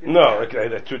no. Okay,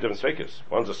 they're two different svekas.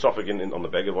 One's a suffix on the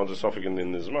beged, one's a suffix in the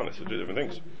zman. It's two different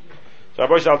things. So,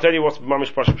 boys, I'll tell you what's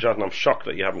mamish pasha pshat, and I'm shocked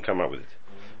that you haven't come out with it.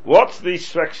 What's the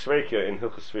sveka in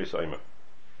Hilchos Tzitzis?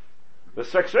 The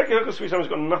sveka in Hilchos Tzitzis has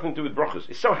got nothing to do with brachas.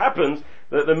 It so happens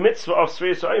that the mitzvah of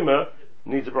Tzitzis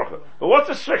needs a bracha. But what's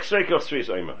the sveka of Tzitzis?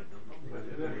 Am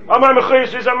I mechuyev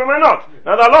Tzitzis? Am I not?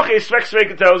 Now the halacha is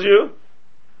sveka tells you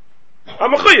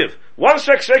I'm mechuyev. One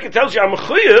sveka tells you I'm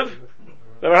mechuyev,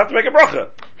 then I have to make a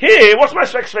bracha. Here, what's my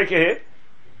sveka here?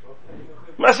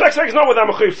 My sveka is not whether I'm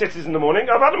mechuyev Tzitzis in the morning.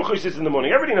 I've had a mechuyev Tzitzis in the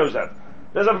morning. Everybody knows that.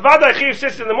 There's a vada chiyuv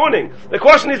Tzitzis in the morning. The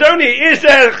question is only, is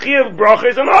there a chiyuv bracha,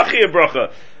 is there not a chiyuv bracha?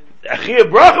 A chiyuv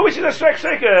bracha, which is a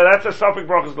sveka, that's a suffix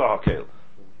bracha's lahakel.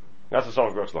 That's a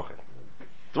suffix bracha's lahakel.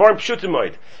 Dvarim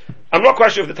pshutim. I'm not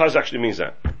quite sure if the Taz actually means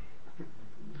that.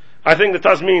 I think the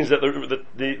Taz means that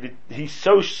he's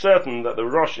so certain that the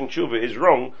Rosh in Tshuva is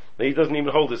wrong that he doesn't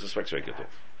even hold this as sveka.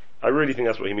 I really think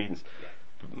that's what he means.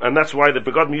 And that's why the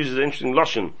Begodim uses an interesting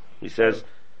lashon. He says,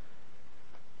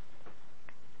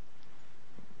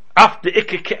 Af de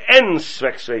ikke ke'en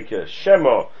sveka,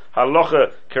 Shema,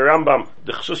 halacha, kerambam,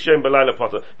 de chsus shem belayla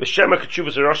potter, v'shema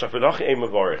k'tshuvas Rosh ha'filacha ein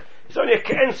mavorech. It's only a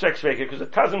ke'en sveka because the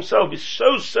Taz himself is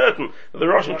so certain that the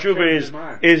Rosh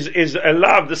Tshuva is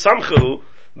allowed the samchel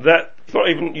that it's not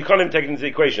even, you can't even take it into the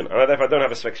equation. And therefore I don't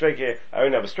have a sveka, I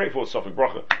only have a straightforward suffix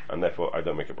bracha, and therefore I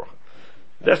don't make a bracha.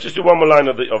 Let's just do one more line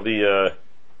of the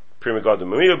Pri Megadim.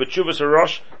 Mamiya b'tshuvas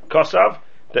Rosh kosav,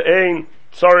 the ein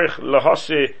tzarich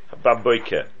lahasi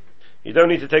baboike. You don't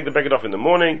need to take the beged off in the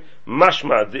morning.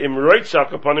 Mashma, the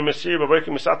imroitzak upon him mesir b'boikim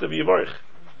misata v'yivorich.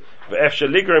 Ve'efshe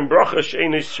liger in bracha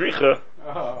she'ein sricha.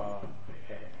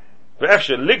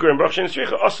 Ve'efshe liger in bracha she'ein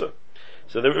sricha asa.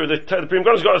 So the Pri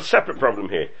Megadim's got a separate problem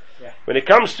here. Yeah. When it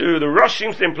comes to, the Rosh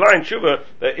seems to imply in Tshuva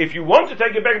that if you want to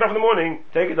take your beged off in the morning,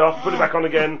 take it off, put it back on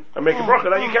again, and make a bracha.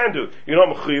 That you can do. You're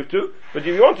not mechuyev to, but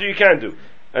if you want to, you can do.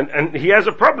 And he has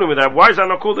a problem with that. Why is that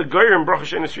not called a goyer in bracha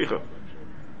she'ein sricha?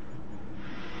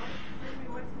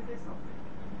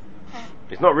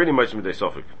 It's not really much midday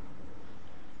suffix.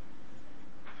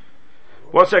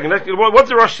 1 second. What's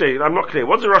the Rosh say? I'm not clear.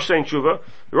 What's the Rosh say in Tshuva?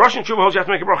 The Rosh in Tshuva holds you have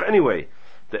to make a bracha anyway.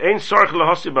 The ein sarch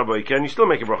lahasi baboike, and you still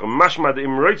make a bracha. Mashma the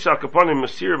imroitzak upon him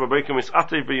masir baboike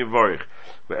misatei b'yivorich.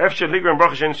 Ve'efshe ligra in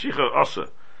bracha she'en sricha asa.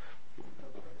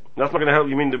 That's not going to help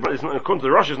you mean it's not, according to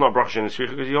the Rosh it's not bracha she'en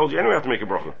sricha because he holds you anyway have to make a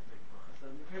bracha.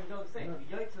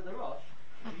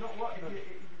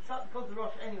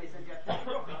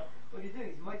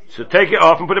 So take it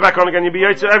off and put it back on again, you'll be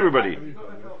yaitz everybody.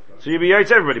 So you'll be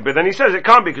yaitz everybody. But then he says it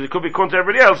can't be because it could be according to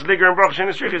everybody else. Liger and bracha she'en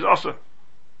sricha is asa.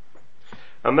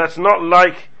 And that's not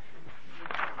like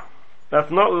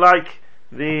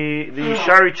the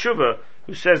Shari Tshuva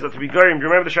who says that to be goyim. Do you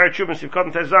remember the Shari Tshuva in Sivkot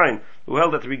and Tezayin who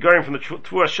held that to be goyim from the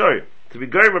Tvua Shoy, to be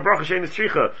goyim with bracha she'en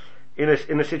sricha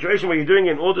in a situation where you're doing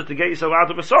it in order to get yourself out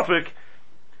of a suffix,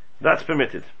 that's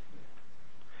permitted.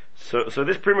 So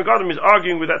this Pri Megadim is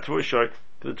arguing with that Tvua Shoy.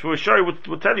 The Tvua Shoy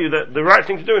would tell you that the right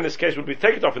thing to do in this case would be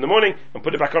take it off in the morning and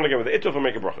put it back on again with the ituf and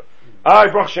make a bracha.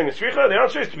 Bracha she'en sricha. The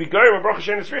answer is to be goyim with bracha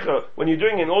she'en sricha when you're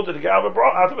doing it in order to get out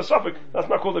of a suffix. That's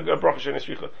not called a bracha she'en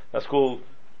sricha. That's called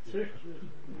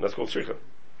sricha.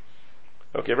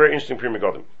 Okay, very interesting Pri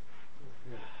Megadim.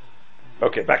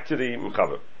 Okay, back to the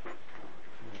Mechaber.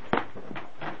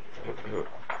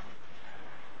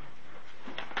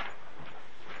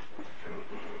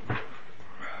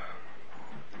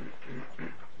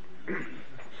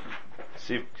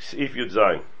 Sif Yud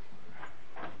Zayin.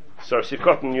 Sorry,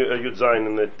 Sifkot and Yud Zayin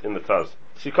in the Taz.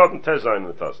 Sifkot and Tez Zayin in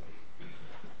the Taz.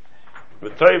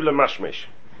 V'toiv lemashmesh.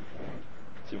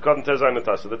 Sifkot and Tez Zayin in the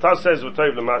Taz. So the Taz says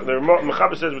v'toiv lemashmesh. The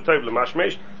Mechaber says v'toiv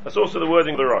lemashmesh. That's also the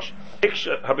wording of the Rosh.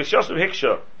 Habishyas of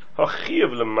Hiksha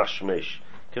hachiyav lemashmesh.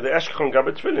 Because the Eshkachon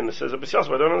Gabet Tefillin it says Habishyas.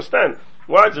 I don't understand.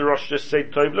 Why does the Rosh just say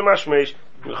toiv lemashmesh?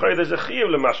 There's a chiyav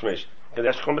lemashmesh. Because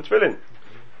the Eshkachon Tefillin.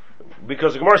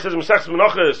 Because the Gemara says in Masechtas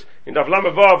Menachos, in Daf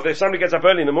Lamed Vav, that somebody gets up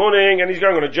early in the morning and he's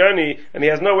going on a journey and he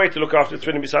has no way to look after the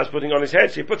tefillin besides putting on his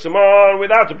head, so he puts them on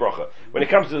without a bracha. When it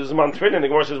comes to the Zman tefillin, the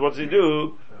Gemara says, what does he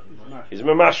do? He's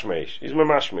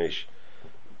memashmesh.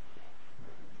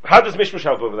 How does Mishmash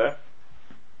help over there?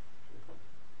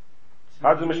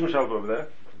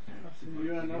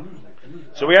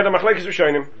 So we had a Machlekes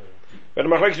Rishonim.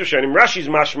 Rashi's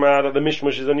mashma that the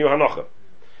Mishmash is a new Hanocha.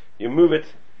 You move it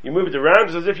around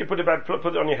as if you put it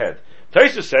on your head.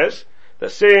 Tosfos says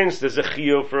that since there's a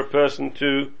chiyuv for a person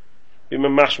to be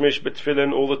memashmish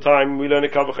betfilin all the time, we learn a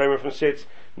kal v'chomer from sitz,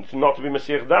 not to be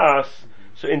masiach das.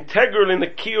 So integral in the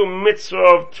kiyum mitzvah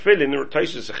of tefillin, or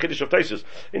Tosfos, a chiddush of Tosfos,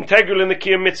 integral in the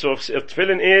kiyum mitzvah of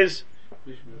tefillin is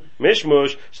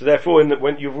mishmush. So therefore,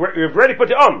 when you've already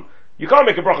put it on, you can't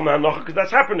make a bracha on the hanocha because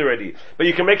that's happened already. But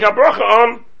you can make a bracha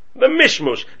on the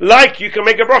mishmush, like you can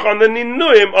make a bracha on the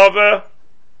ninuim of a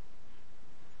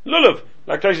lulav,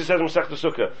 like Tosfos says in Masechta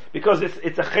Sukkah, because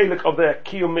it's a chelik of the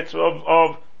kiyum mitzvah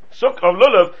of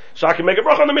lulav, so I can make a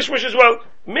bracha on the mishmush as well.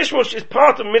 Mishmush is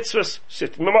part of mitzvahs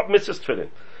tefillin.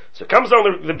 So it comes down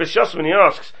the Bishas when he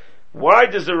asks, why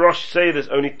does the Rosh say there's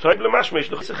only toiv l'mashmish?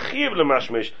 Look, it's a chiv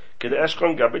l'mashmish, k'de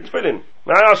eshkon gabit tefillin.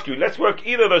 Now I ask you, let's work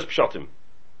either of those pshatim.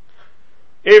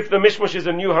 If the mishmush is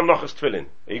a new hanochas tefillin,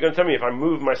 are you going to tell me if I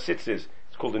move my tzitzis,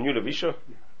 it's called a new levisha?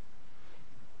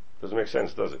 Doesn't make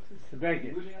sense, does it? It's the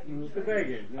begging.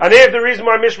 And if the reason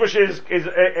why mishmush is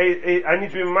I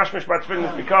need to be mashmish by tefillin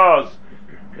is because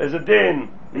there's a din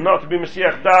not to be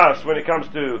masiach das when it comes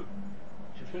to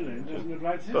Tefillin doesn't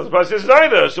apply to tzitzis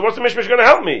either. So what's the mishmush going to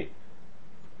help me?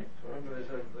 Remember, there's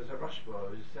a Rashba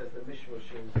who says the mishmush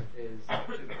is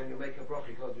when you make a bracha,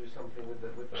 you got to do something with the.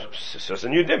 So it's a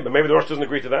new din, but maybe the Rosh doesn't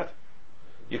agree to that.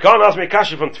 You can't ask me a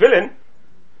kasha from tefillin.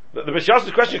 The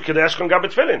Bishas' question is, Kadesh Kon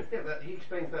Gabet Tefillin. Yeah, but he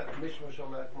explains that mishmush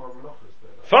on that Gemara Menachos.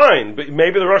 Fine, but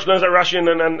maybe the Rosh learns that Rashi and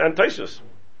Tosfos.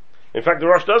 In fact, the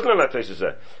Rosh does learn that Tosfos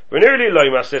there. When early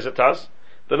Loima says it has,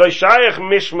 the Lo Shayach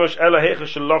Mishmush Ela Hecha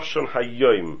Shalofshon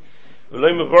Hayoim,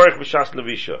 V'Lo Mevorech B'Shas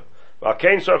Levisha,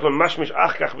 V'Alkein Sorach L'Mashmish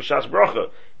Achkach B'Shas Brocha,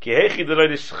 Ki Hechi D'Lo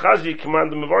Dischazi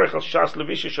Command Mevorech Al Shas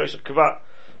Levisha Shoysa Kva,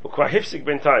 V'Kva Hifsik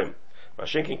Ben Time,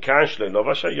 V'Ashenkin Kan Shloi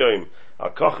Lovash Hayoim,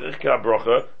 Al Koch Irka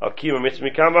Brocha, Al Kima Mitzvah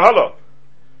Mikam V'Hala.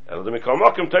 So the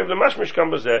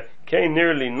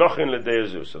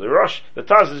Rosh, the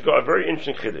Taz has got a very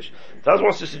interesting chiddush. Taz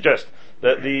wants to suggest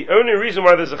that the only reason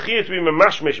why there's a chiyuv to be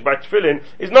memashmish by tefillin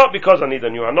is not because I need a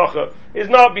new hanocha, is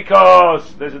not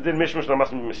because there's a din mishmash and I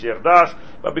mustn't be mesiach das,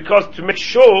 but because to make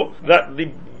sure that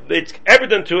it's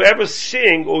evident to whoever's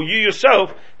seeing, or you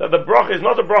yourself, that the bracha is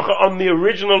not a bracha on the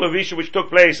original levisha which took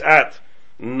place at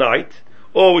night,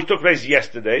 or which took place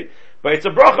yesterday, but it's a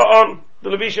bracha on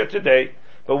the levisha today.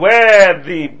 But where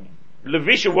the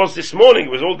levisha was this morning, it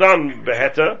was all done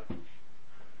beheta,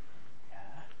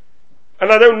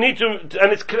 and I don't need to.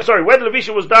 And where the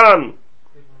levisha was done,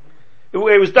 it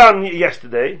was done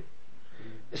yesterday.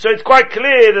 So it's quite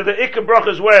clear that the ikar bracha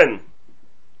is when,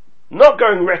 not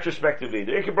going retrospectively.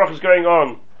 The ikar bracha is going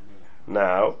on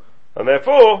now, and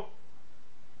therefore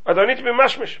I don't need to be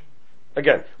mashmish.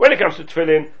 Again, when it comes to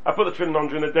tefillin, I put the tefillin on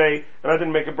during the day, and I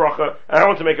didn't make a bracha, and I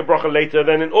want to make a bracha later,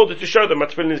 then in order to show that my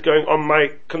tefillin is going on my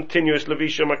continuous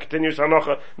levisha, my continuous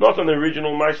hanocha, not on the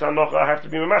original Maisa hanocha, I have to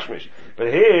be mashmish. But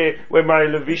here, where my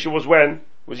levisha was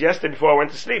was yesterday before I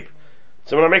went to sleep.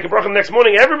 So when I make a bracha the next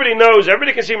morning, everybody knows,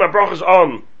 everybody can see my bracha's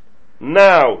on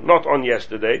now, not on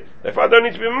yesterday. Therefore I don't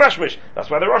need to be mashmish. That's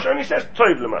why the Rosh only says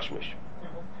toiv lemashmish.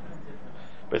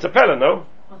 But it's a pella, no?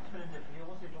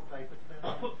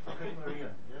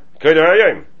 Koder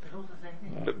Hayom.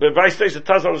 But Vice says the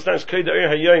Taz understands Koder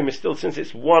Hayom is still, since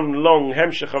it's one long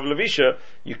hemshech of levisha,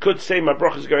 you could say my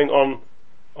bracha is going on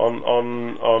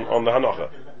the hanocha.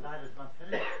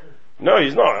 No,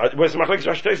 he's not. Where's the Machlekes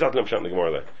Rosh Tosfos out in the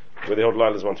Gemara there? Where they hold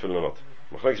Laila's one tefillin or not?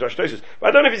 Machlekes Rosh Tosfos. But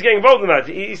I don't know if he's getting involved in that.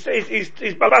 He's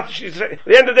balatish. At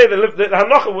the end of the day, the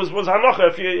hanocha was hanocha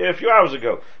a few hours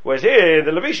ago. Whereas here,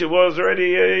 the levisha was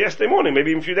already yesterday morning, maybe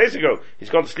even a few days ago. He's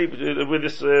gone to sleep with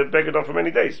this beggar on for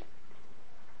many days.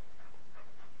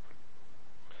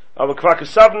 However,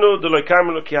 it's not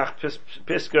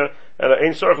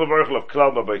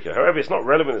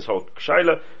relevant, this whole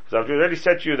shaila, because I've already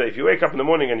said to you that if you wake up in the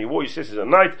morning and you wore your sisters at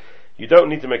night, you don't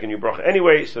need to make a new bracha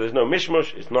anyway, so there's no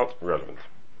mishmush, it's not relevant.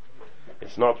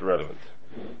 It's not relevant.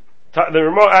 The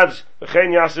Ramah adds,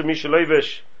 V'chein yaseh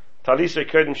mishalevish talisei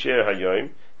kodem she'er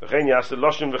hayoim, V'chein yaseh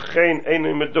loshin v'chein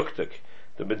einu meduktek.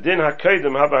 The bedin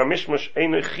hakodem haba hamishmush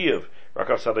einu chiyav,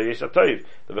 Rakal Sada Yesatayv.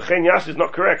 The V'chein Yas is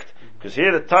not correct, because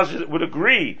here the Taz would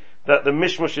agree that the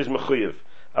Mishmush is Mechuyev.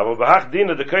 Aval B'hach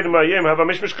Dina, the Kodim Hayom, have a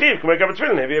Mishmush Chiyev, K'mei Gabat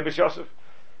Tefillin, Hevi Ebis Yosef.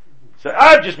 So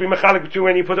I've just been mechalik between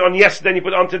when you put it on yesterday and you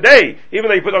put it on today. Even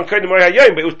though you put it on Kodem Hayom,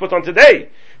 but it was put on today.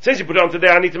 Since you put it on today,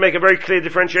 I need to make a very clear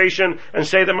differentiation and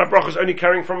say that my bracha is only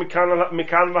carrying from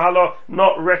Mikan V'Hala,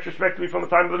 not retrospectively from the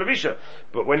time of the Levisha.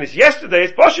 But when it's yesterday,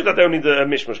 it's possible that they only do a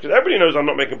mishmash, because everybody knows I'm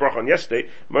not making bracha on yesterday,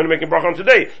 I'm only making bracha on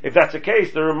today. If that's the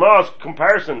case, the Ramah's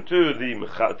comparison to the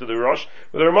Rosh,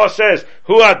 where the Ramah says,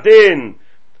 Hu Adin,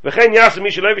 V'chen Yasa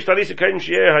Mishalevish Talisa Kodem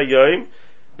Shiur Hayom,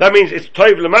 that means it's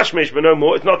Tov L'mashmish, but no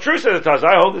more. It's not true, says the Taz.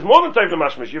 I hold it's more than Tov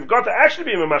L'mashmish. You've got to actually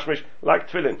be a mashmish like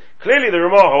Tefillin. Clearly the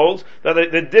Ramah holds that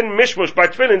the din mishmush by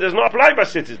Tefillin does not apply by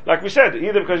Tzitzis. Like we said,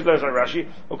 either because he learns like Rashi,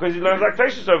 or because he learns like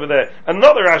Taisus over there. And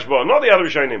not the Rashba, not the other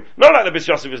Rishonim, not like the Bis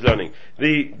Yosef is learning.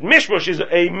 The mishmush is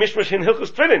a mishmush in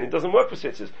Hilchos Tefillin. It doesn't work for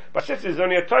Tzitzis. But Tzitzis is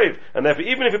only a Tov. And therefore,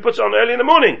 even if he puts it on early in the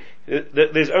morning,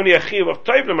 there's only a Chiyuv of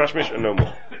Tov L'mashmish and no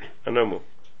more. And no more.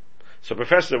 So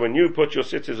Professor, when you put your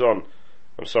Tzitzis on,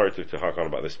 I'm sorry to hark on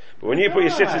about this, but when you put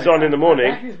your tzitzis on in the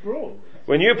morning,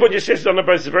 when you put your tzitzis on,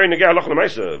 it's very negay halach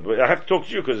l'maisa, but I have to talk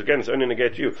to you because again it's only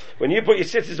negay to you. When you put your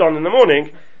tzitzis on in the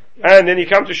morning, and then you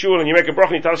come to shul and you make a bracha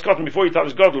and you talis cotton before you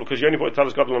talis godel, because you only put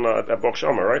talis godel on at Bok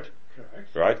Shama, right?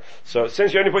 Correct. Right? So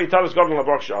since you only put your talis godel on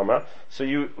Bok Shama, so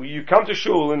you come to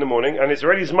shul in the morning and it's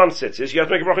already Zman tzitzis, you have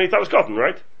to make a bracha and you talis cotton,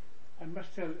 right? I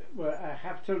must tell, well, I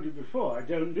have told you before, I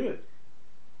don't do it.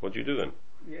 What do you do then?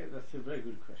 Yeah, that's a very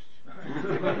good question.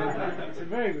 It's a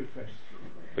very good question.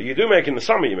 But you do make in the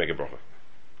summer, you make a bracha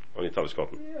on your talis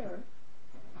cotton. Yeah.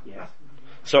 Yes.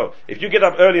 So, if you get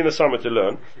up early in the summer to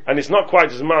learn, and it's not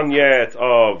quite as man yet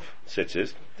of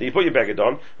tzitzis, then you put your beged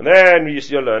on, and then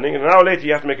you're learning, and an hour later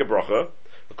you have to make a bracha.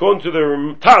 According to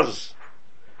the Taz,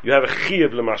 you have a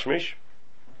chiyuv l'mashmish.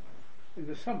 In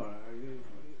the summer,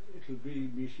 it'll be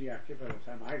Mishiaki by the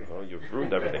time I get. Oh, you've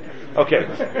ruined everything. Okay.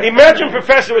 Imagine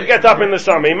Professor would get up in the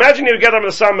summer. Imagine he would get up in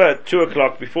the summer at 2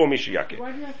 o'clock before Mishiaki.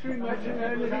 Why do you have to imagine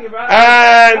anything about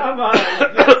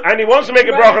and he wants to make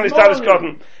a bracha on his talis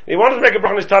cotton. He wants to make a bracha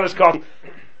on his talis cotton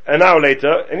an hour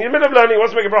later. And in the middle of learning, he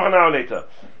wants to make a bracha an hour later.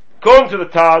 According to the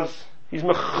Taz, he's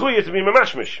mechuyev to be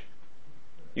mamashmish.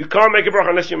 You can't make a bracha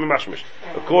unless you're mamashmish.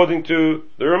 According to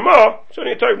the Ramah, it's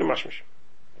only a tov mamashmish.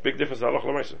 Big difference halach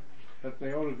l'maisa. But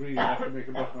they all agree you have to make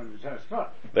a bracha on the talis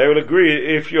cotton. They will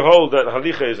agree if you hold that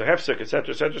halicha is a hefsek, etc.,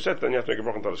 etc., etc., then you have to make a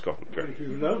bracha on talis cotton. If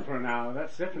you learn for an hour,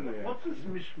 that's definitely What's this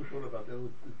mishmush all about? I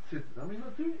mean,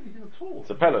 not doing anything at all.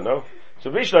 It's a pella, no? So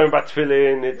Vishlam about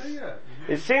tefillin,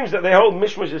 it seems that they hold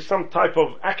mishmush is some type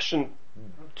of action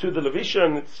to the Levisha,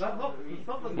 and it's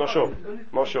not sure.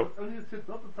 Not sure. Only the tzitz,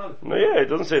 not the talis. No, yeah, it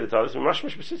doesn't say the talis, it's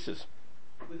mashmish b'tzitzis.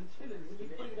 With the tefillin, when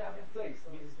you put it out of place,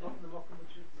 I mean, it's not in the mokum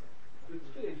which with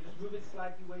the tefillin, you just move it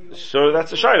slightly where you. So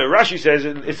that's a shayla. Rashi says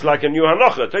it's like a new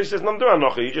hanocha. Tosh says not do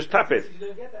hanocha. You just tap it.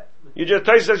 You don't get that.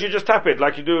 Tosh says you just tap it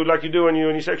like you do when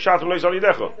you say kshatum lo yisal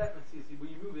yidecho. When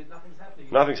you move it, nothing's happening.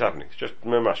 Nothing's happening. It's just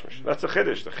mashmish. That's the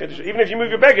chiddush. Even if you move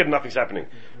your beged, nothing's happening.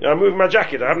 You know, I move my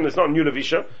jacket. It's not a new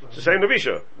levisha. It's the same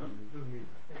levisha.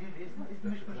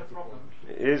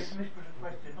 It is.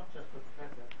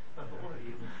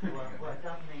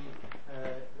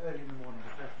 Early in the morning,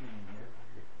 the first meeting here.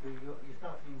 So you're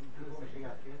starting before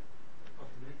Mishiaki,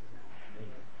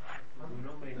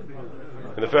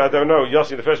 I don't know,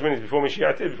 Yossi, the first minute is before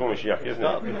Mishiaki, isn't it? Before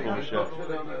Mishiaki.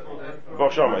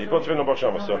 Bok Shama, you put it in the Bok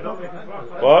Shama, so.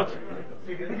 What?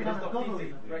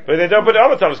 But they don't put it on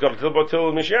the talis godel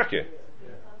till Mishiaki.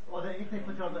 Or if they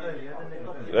put it on earlier,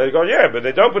 then They go, yeah, but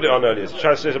they don't put it on earlier. It's a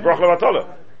bracha l'vatala.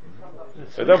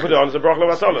 They don't put it on as a bracha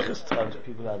l'vatala. Slichus times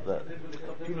people have that.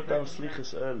 People don't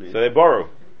slichus early. So they borrow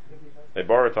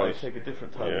talis. They take a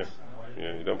different talis.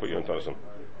 Yeah, you don't put your own talis on. So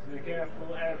you get a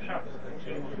full Arab Shabbos and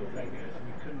change your beggar, and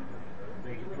you couldn't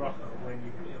make a bracha when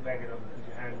you put your beggar on because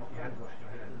you hand wash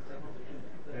your hands.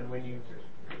 And when you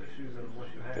put the shoes on and wash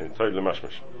your hands. Totally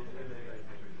mashmash.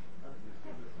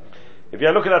 If you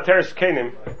look at that Teres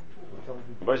Kenim,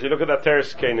 boys, you look at that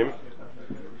Teres Kenim.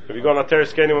 Have you got that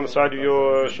Teres Kenim on the side of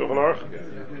your Shulchan Aruch?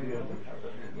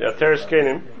 Yeah, Teres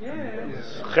Kenim.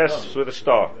 Ches with a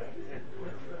star.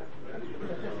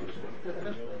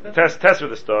 Test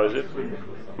with a star, is it?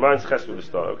 Mine's Ches with a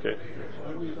star, okay.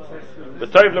 The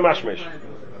Tov L'mashmish.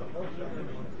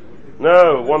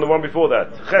 No, the one before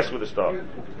that. Ches with a star.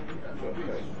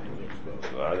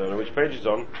 I don't know which page it's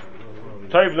on.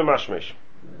 Tov L'mashmish.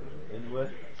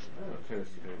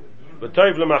 The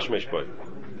Tov L'mashmish, boy.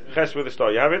 Ches with a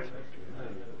star. You have it?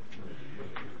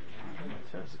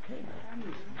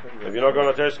 Have you not gone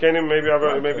to Teres Kenim? Maybe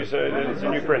it's a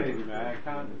new print.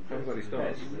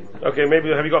 Okay, maybe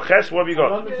have you got Ches? What have you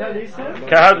got?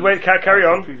 Carry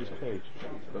on.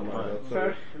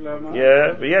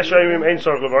 Yeah,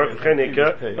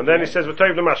 and then it says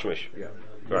V'tov L'mashmish.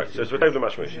 Right, so it's V'tayv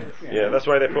L'mashmish. Yeah, that's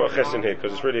why they put a ches in here,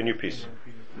 because it's really a new piece.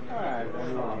 I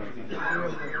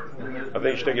think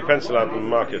you should take your pencil out and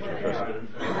mark it first.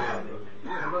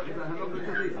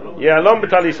 Yeah, Alom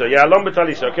B'Taliso.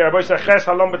 Okay, Rabbi says ches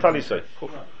Alom B'Taliso.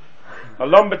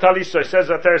 Alom B'Taliso says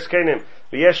that there's Kenim.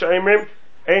 V'yesh Eimrim,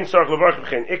 Ein Sarach L'varch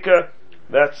B'chein Ikka.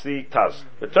 That's the Taz.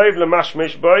 V'tayv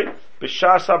L'mashmish boy,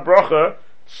 B'shas HaBrocha,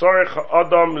 Sorech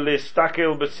Adam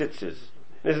L'Stakel B'Tzitzis.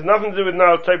 This has nothing to do with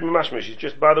now Tayv L'mashmish. It's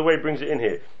just, by the way, brings it in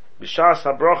here. B'shas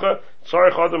HaBrocha,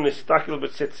 Sorech Adam L'Stakel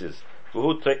B'Tzitzis.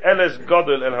 V'hu Te'eles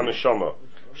Godel El HaNeshama.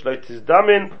 Shloi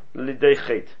Tizdamin L'Idei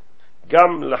Chet.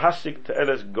 Gam L'Hasik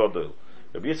Te'eles Godel.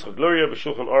 Rabbi Yitzchak Gloria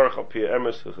B'Shulchan Orach Al Pia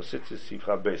Emes Hilchos Tzitzis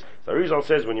Sifcha Beis. The Arizal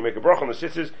says when you make a bracha on the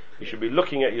tzitzis, you should be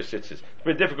looking at your tzitzis. It's a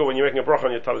bit difficult when you're making a bracha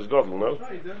on your talis godel, no?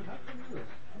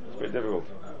 It's a bit difficult.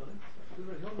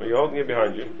 Well, you're holding it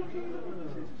behind you.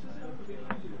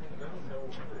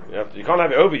 You can't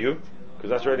have it over you, because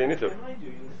that's already in it.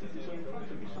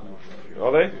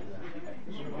 Are they?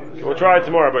 We'll try it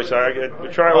tomorrow, boys.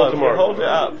 We'll try it all tomorrow. Hold it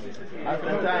up. As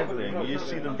they're dangling, you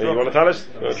see them dropping. You want to tell us?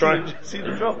 You want to try? See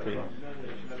them dropping.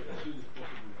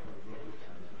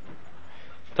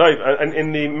 Taib, and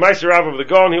in the Meiser Rav of the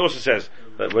Gaon, he also says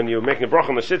that when you're making a bracha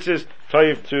on the sitzes,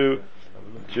 Taib to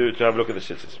have a look at the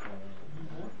sitzes.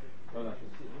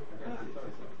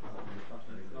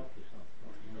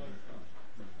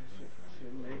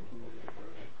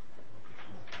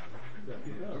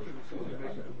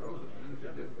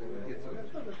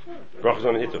 Brachas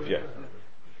on the Ituf, yeah.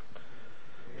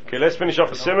 Okay, let's finish off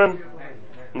the Simen.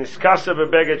 Niskasa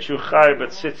bebeget shuchai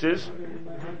bet sitzes.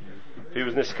 If he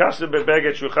was niskasa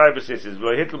bebeget shuchai bet sitzes,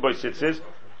 lo hitl boy sitzes,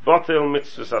 batel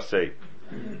mitzvus asay.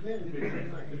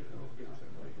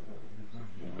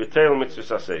 Batel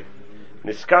mitzvus asay.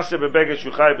 Niskasa bebeget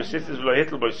shuchai bet sitzes, lo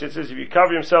hitl boy sitzes. If you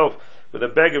cover himself with a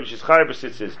beggar which is chai bet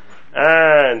sitzes,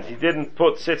 and he didn't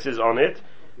put sitzes on it,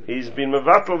 he's been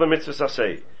mevatel the mitzvus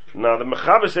asay. Now the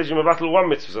Mechaber says you mevatel one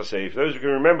mitzvah say. If those who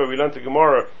can remember, we learned the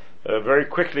Gemara very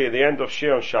quickly at the end of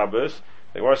Shiur on Shabbos.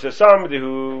 The Gemara says somebody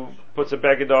who puts a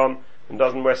beged on and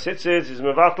doesn't wear tzitzis is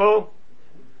mevatel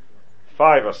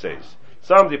 5 assays.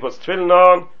 Somebody puts tefillin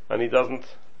on and he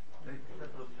doesn't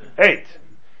 8.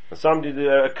 And somebody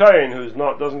a kohen who's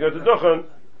doesn't go to duchen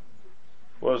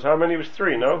was how many? Was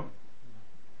 3? No.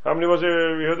 How many was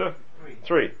there, Yehuda?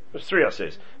 3. It was 3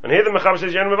 assays. And here the Mechaber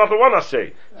says you only mevatel 1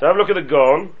 assay. So have a look at the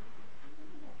Gaon.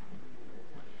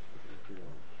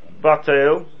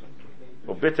 Batel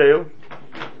or Bitel.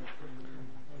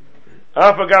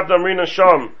 Afagab Damrin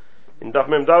Sham in Daf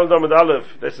Mem Dal Damad Aleph.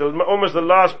 That's almost the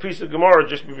last piece of Gemara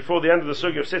just before the end of the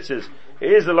Sugya of Sitzis.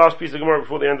 It is the last piece of Gemara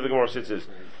before the end of the Gemara of Sitzis.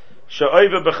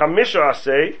 Sha'oiva b'chamisha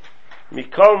asay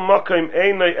mikol makom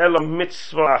einay ela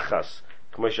mitzvah achas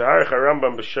k'mo she'arich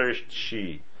HaRambam b'sherish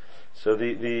Tshi. So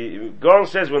the Gaon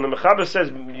says when the Mechaber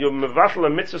says you're mevatel a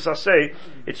mitzvah asay,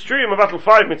 it's true you're mevatel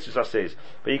 5 mitzvah asays,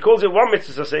 but he calls it 1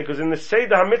 mitzvah asay because in the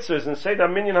Seder HaMitzvahs and Seder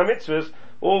HaMinyan HaMitzvahs,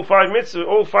 all 5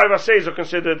 asays are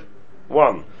considered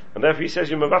 1, and therefore he says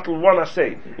you're mevatel 1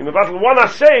 asay. You're mevatel 1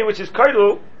 asay, which is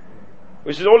kaidel,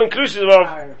 which is all inclusive of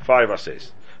 5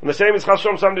 asays. And the same is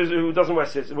chashom somebody who doesn't wear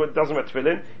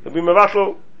tefillin, he'll be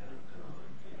mevatel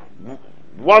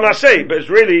 1 asay, but it's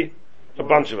really a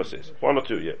bunch of asays, 1 or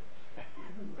 2, yeah.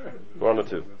 1 or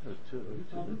 2.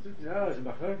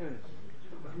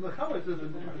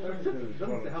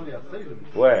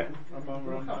 Where?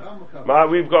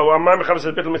 We've got my Mechaber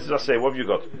says bittul mitzvah say. What have you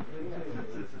got?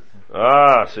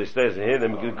 So it stays here.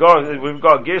 We've got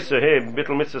a Gersa here.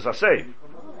 Bittul mitzvah say.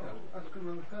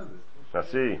 I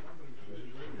see.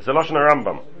 It's a Lashon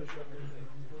Rambam.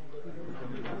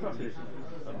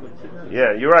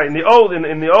 Yeah, you're right. In the old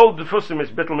Tfusim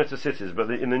it's bittul mitzvah sitzis, but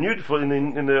in the new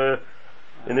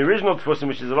in the original Tfusim,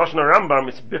 which is the Lashon Rambam,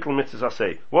 it's bittul mitzvah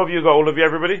asay. What have you got, all of you,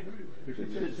 everybody?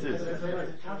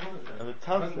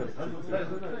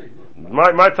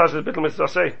 My Taz is bittul mitzvah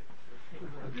asay.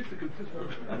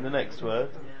 And the next word?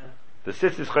 The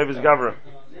sitz is chayvus gavra.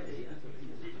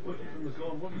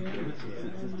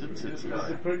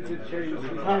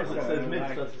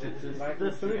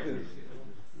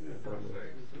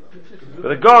 But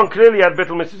the Gaon clearly had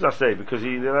bittul mitzvah asay because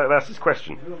that's his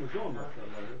question.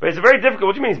 But it's very difficult.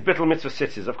 What do you mean it's bittul mitzvah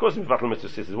sitzes? Of course it's mevatel mitzvah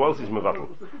sitzes. What else is mevatel?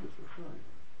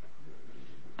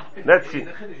 Let's see.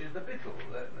 The Chiddush is the bittul.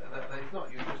 It's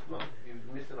not, you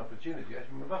missed an opportunity. You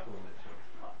actually mevatel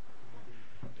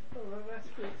mitzvah.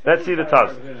 Let's see the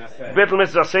Taz. Bittul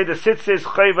mitzvah say the sitzes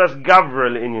chayvas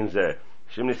gavrel inyan zeh.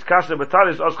 Shem niskasa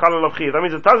betalis os chalal of chiyah. That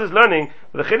means the Taz is learning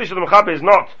that the Chiddush of the Mechaber is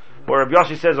not Or Rabbi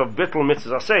Yoshi says of bittul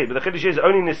mitzvahs asay. But the chiddush is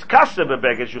only niskasa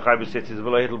bebeged shuchay b'tzitzis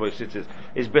v'lo hitl b'tzitzis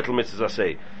is bittul mitzvahs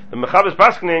asay. The mechaber is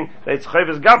paskening that it's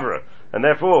chayvus gabra, and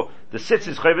therefore the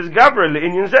tzitzis chayvus gabra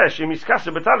le'inyan zeh shim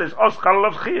niskasa betalis os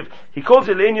chalalav chiv. He calls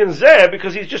it le'inyan zeh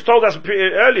because he's just told us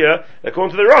earlier,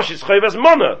 according to the Rosh, it's chayvus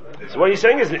mona. So what he's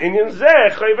saying is le'inyan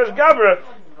zeh chayvus gabra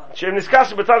shim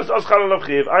niskasa betalis os chalalav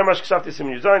chiv. I mash ksafti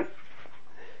simin yuzayin.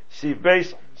 Siv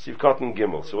base, Siv cotton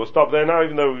gimel. So we'll stop there now,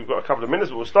 even though we've got a couple of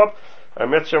minutes, but we'll stop. And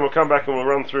Metzshem will come back and we'll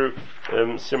run through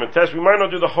Simen Test. We might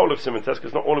not do the whole of Simen Test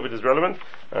because not all of it is relevant,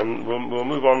 and we'll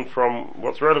move on from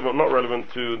what's relevant, not relevant,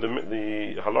 to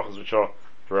the halachas which are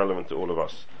relevant to all of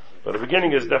us. But the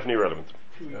beginning is definitely relevant.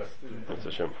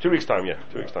 2 weeks time, yeah.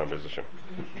 2 weeks time, Bez Hashem.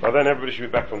 By then everybody should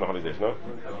be back from the holidays, no?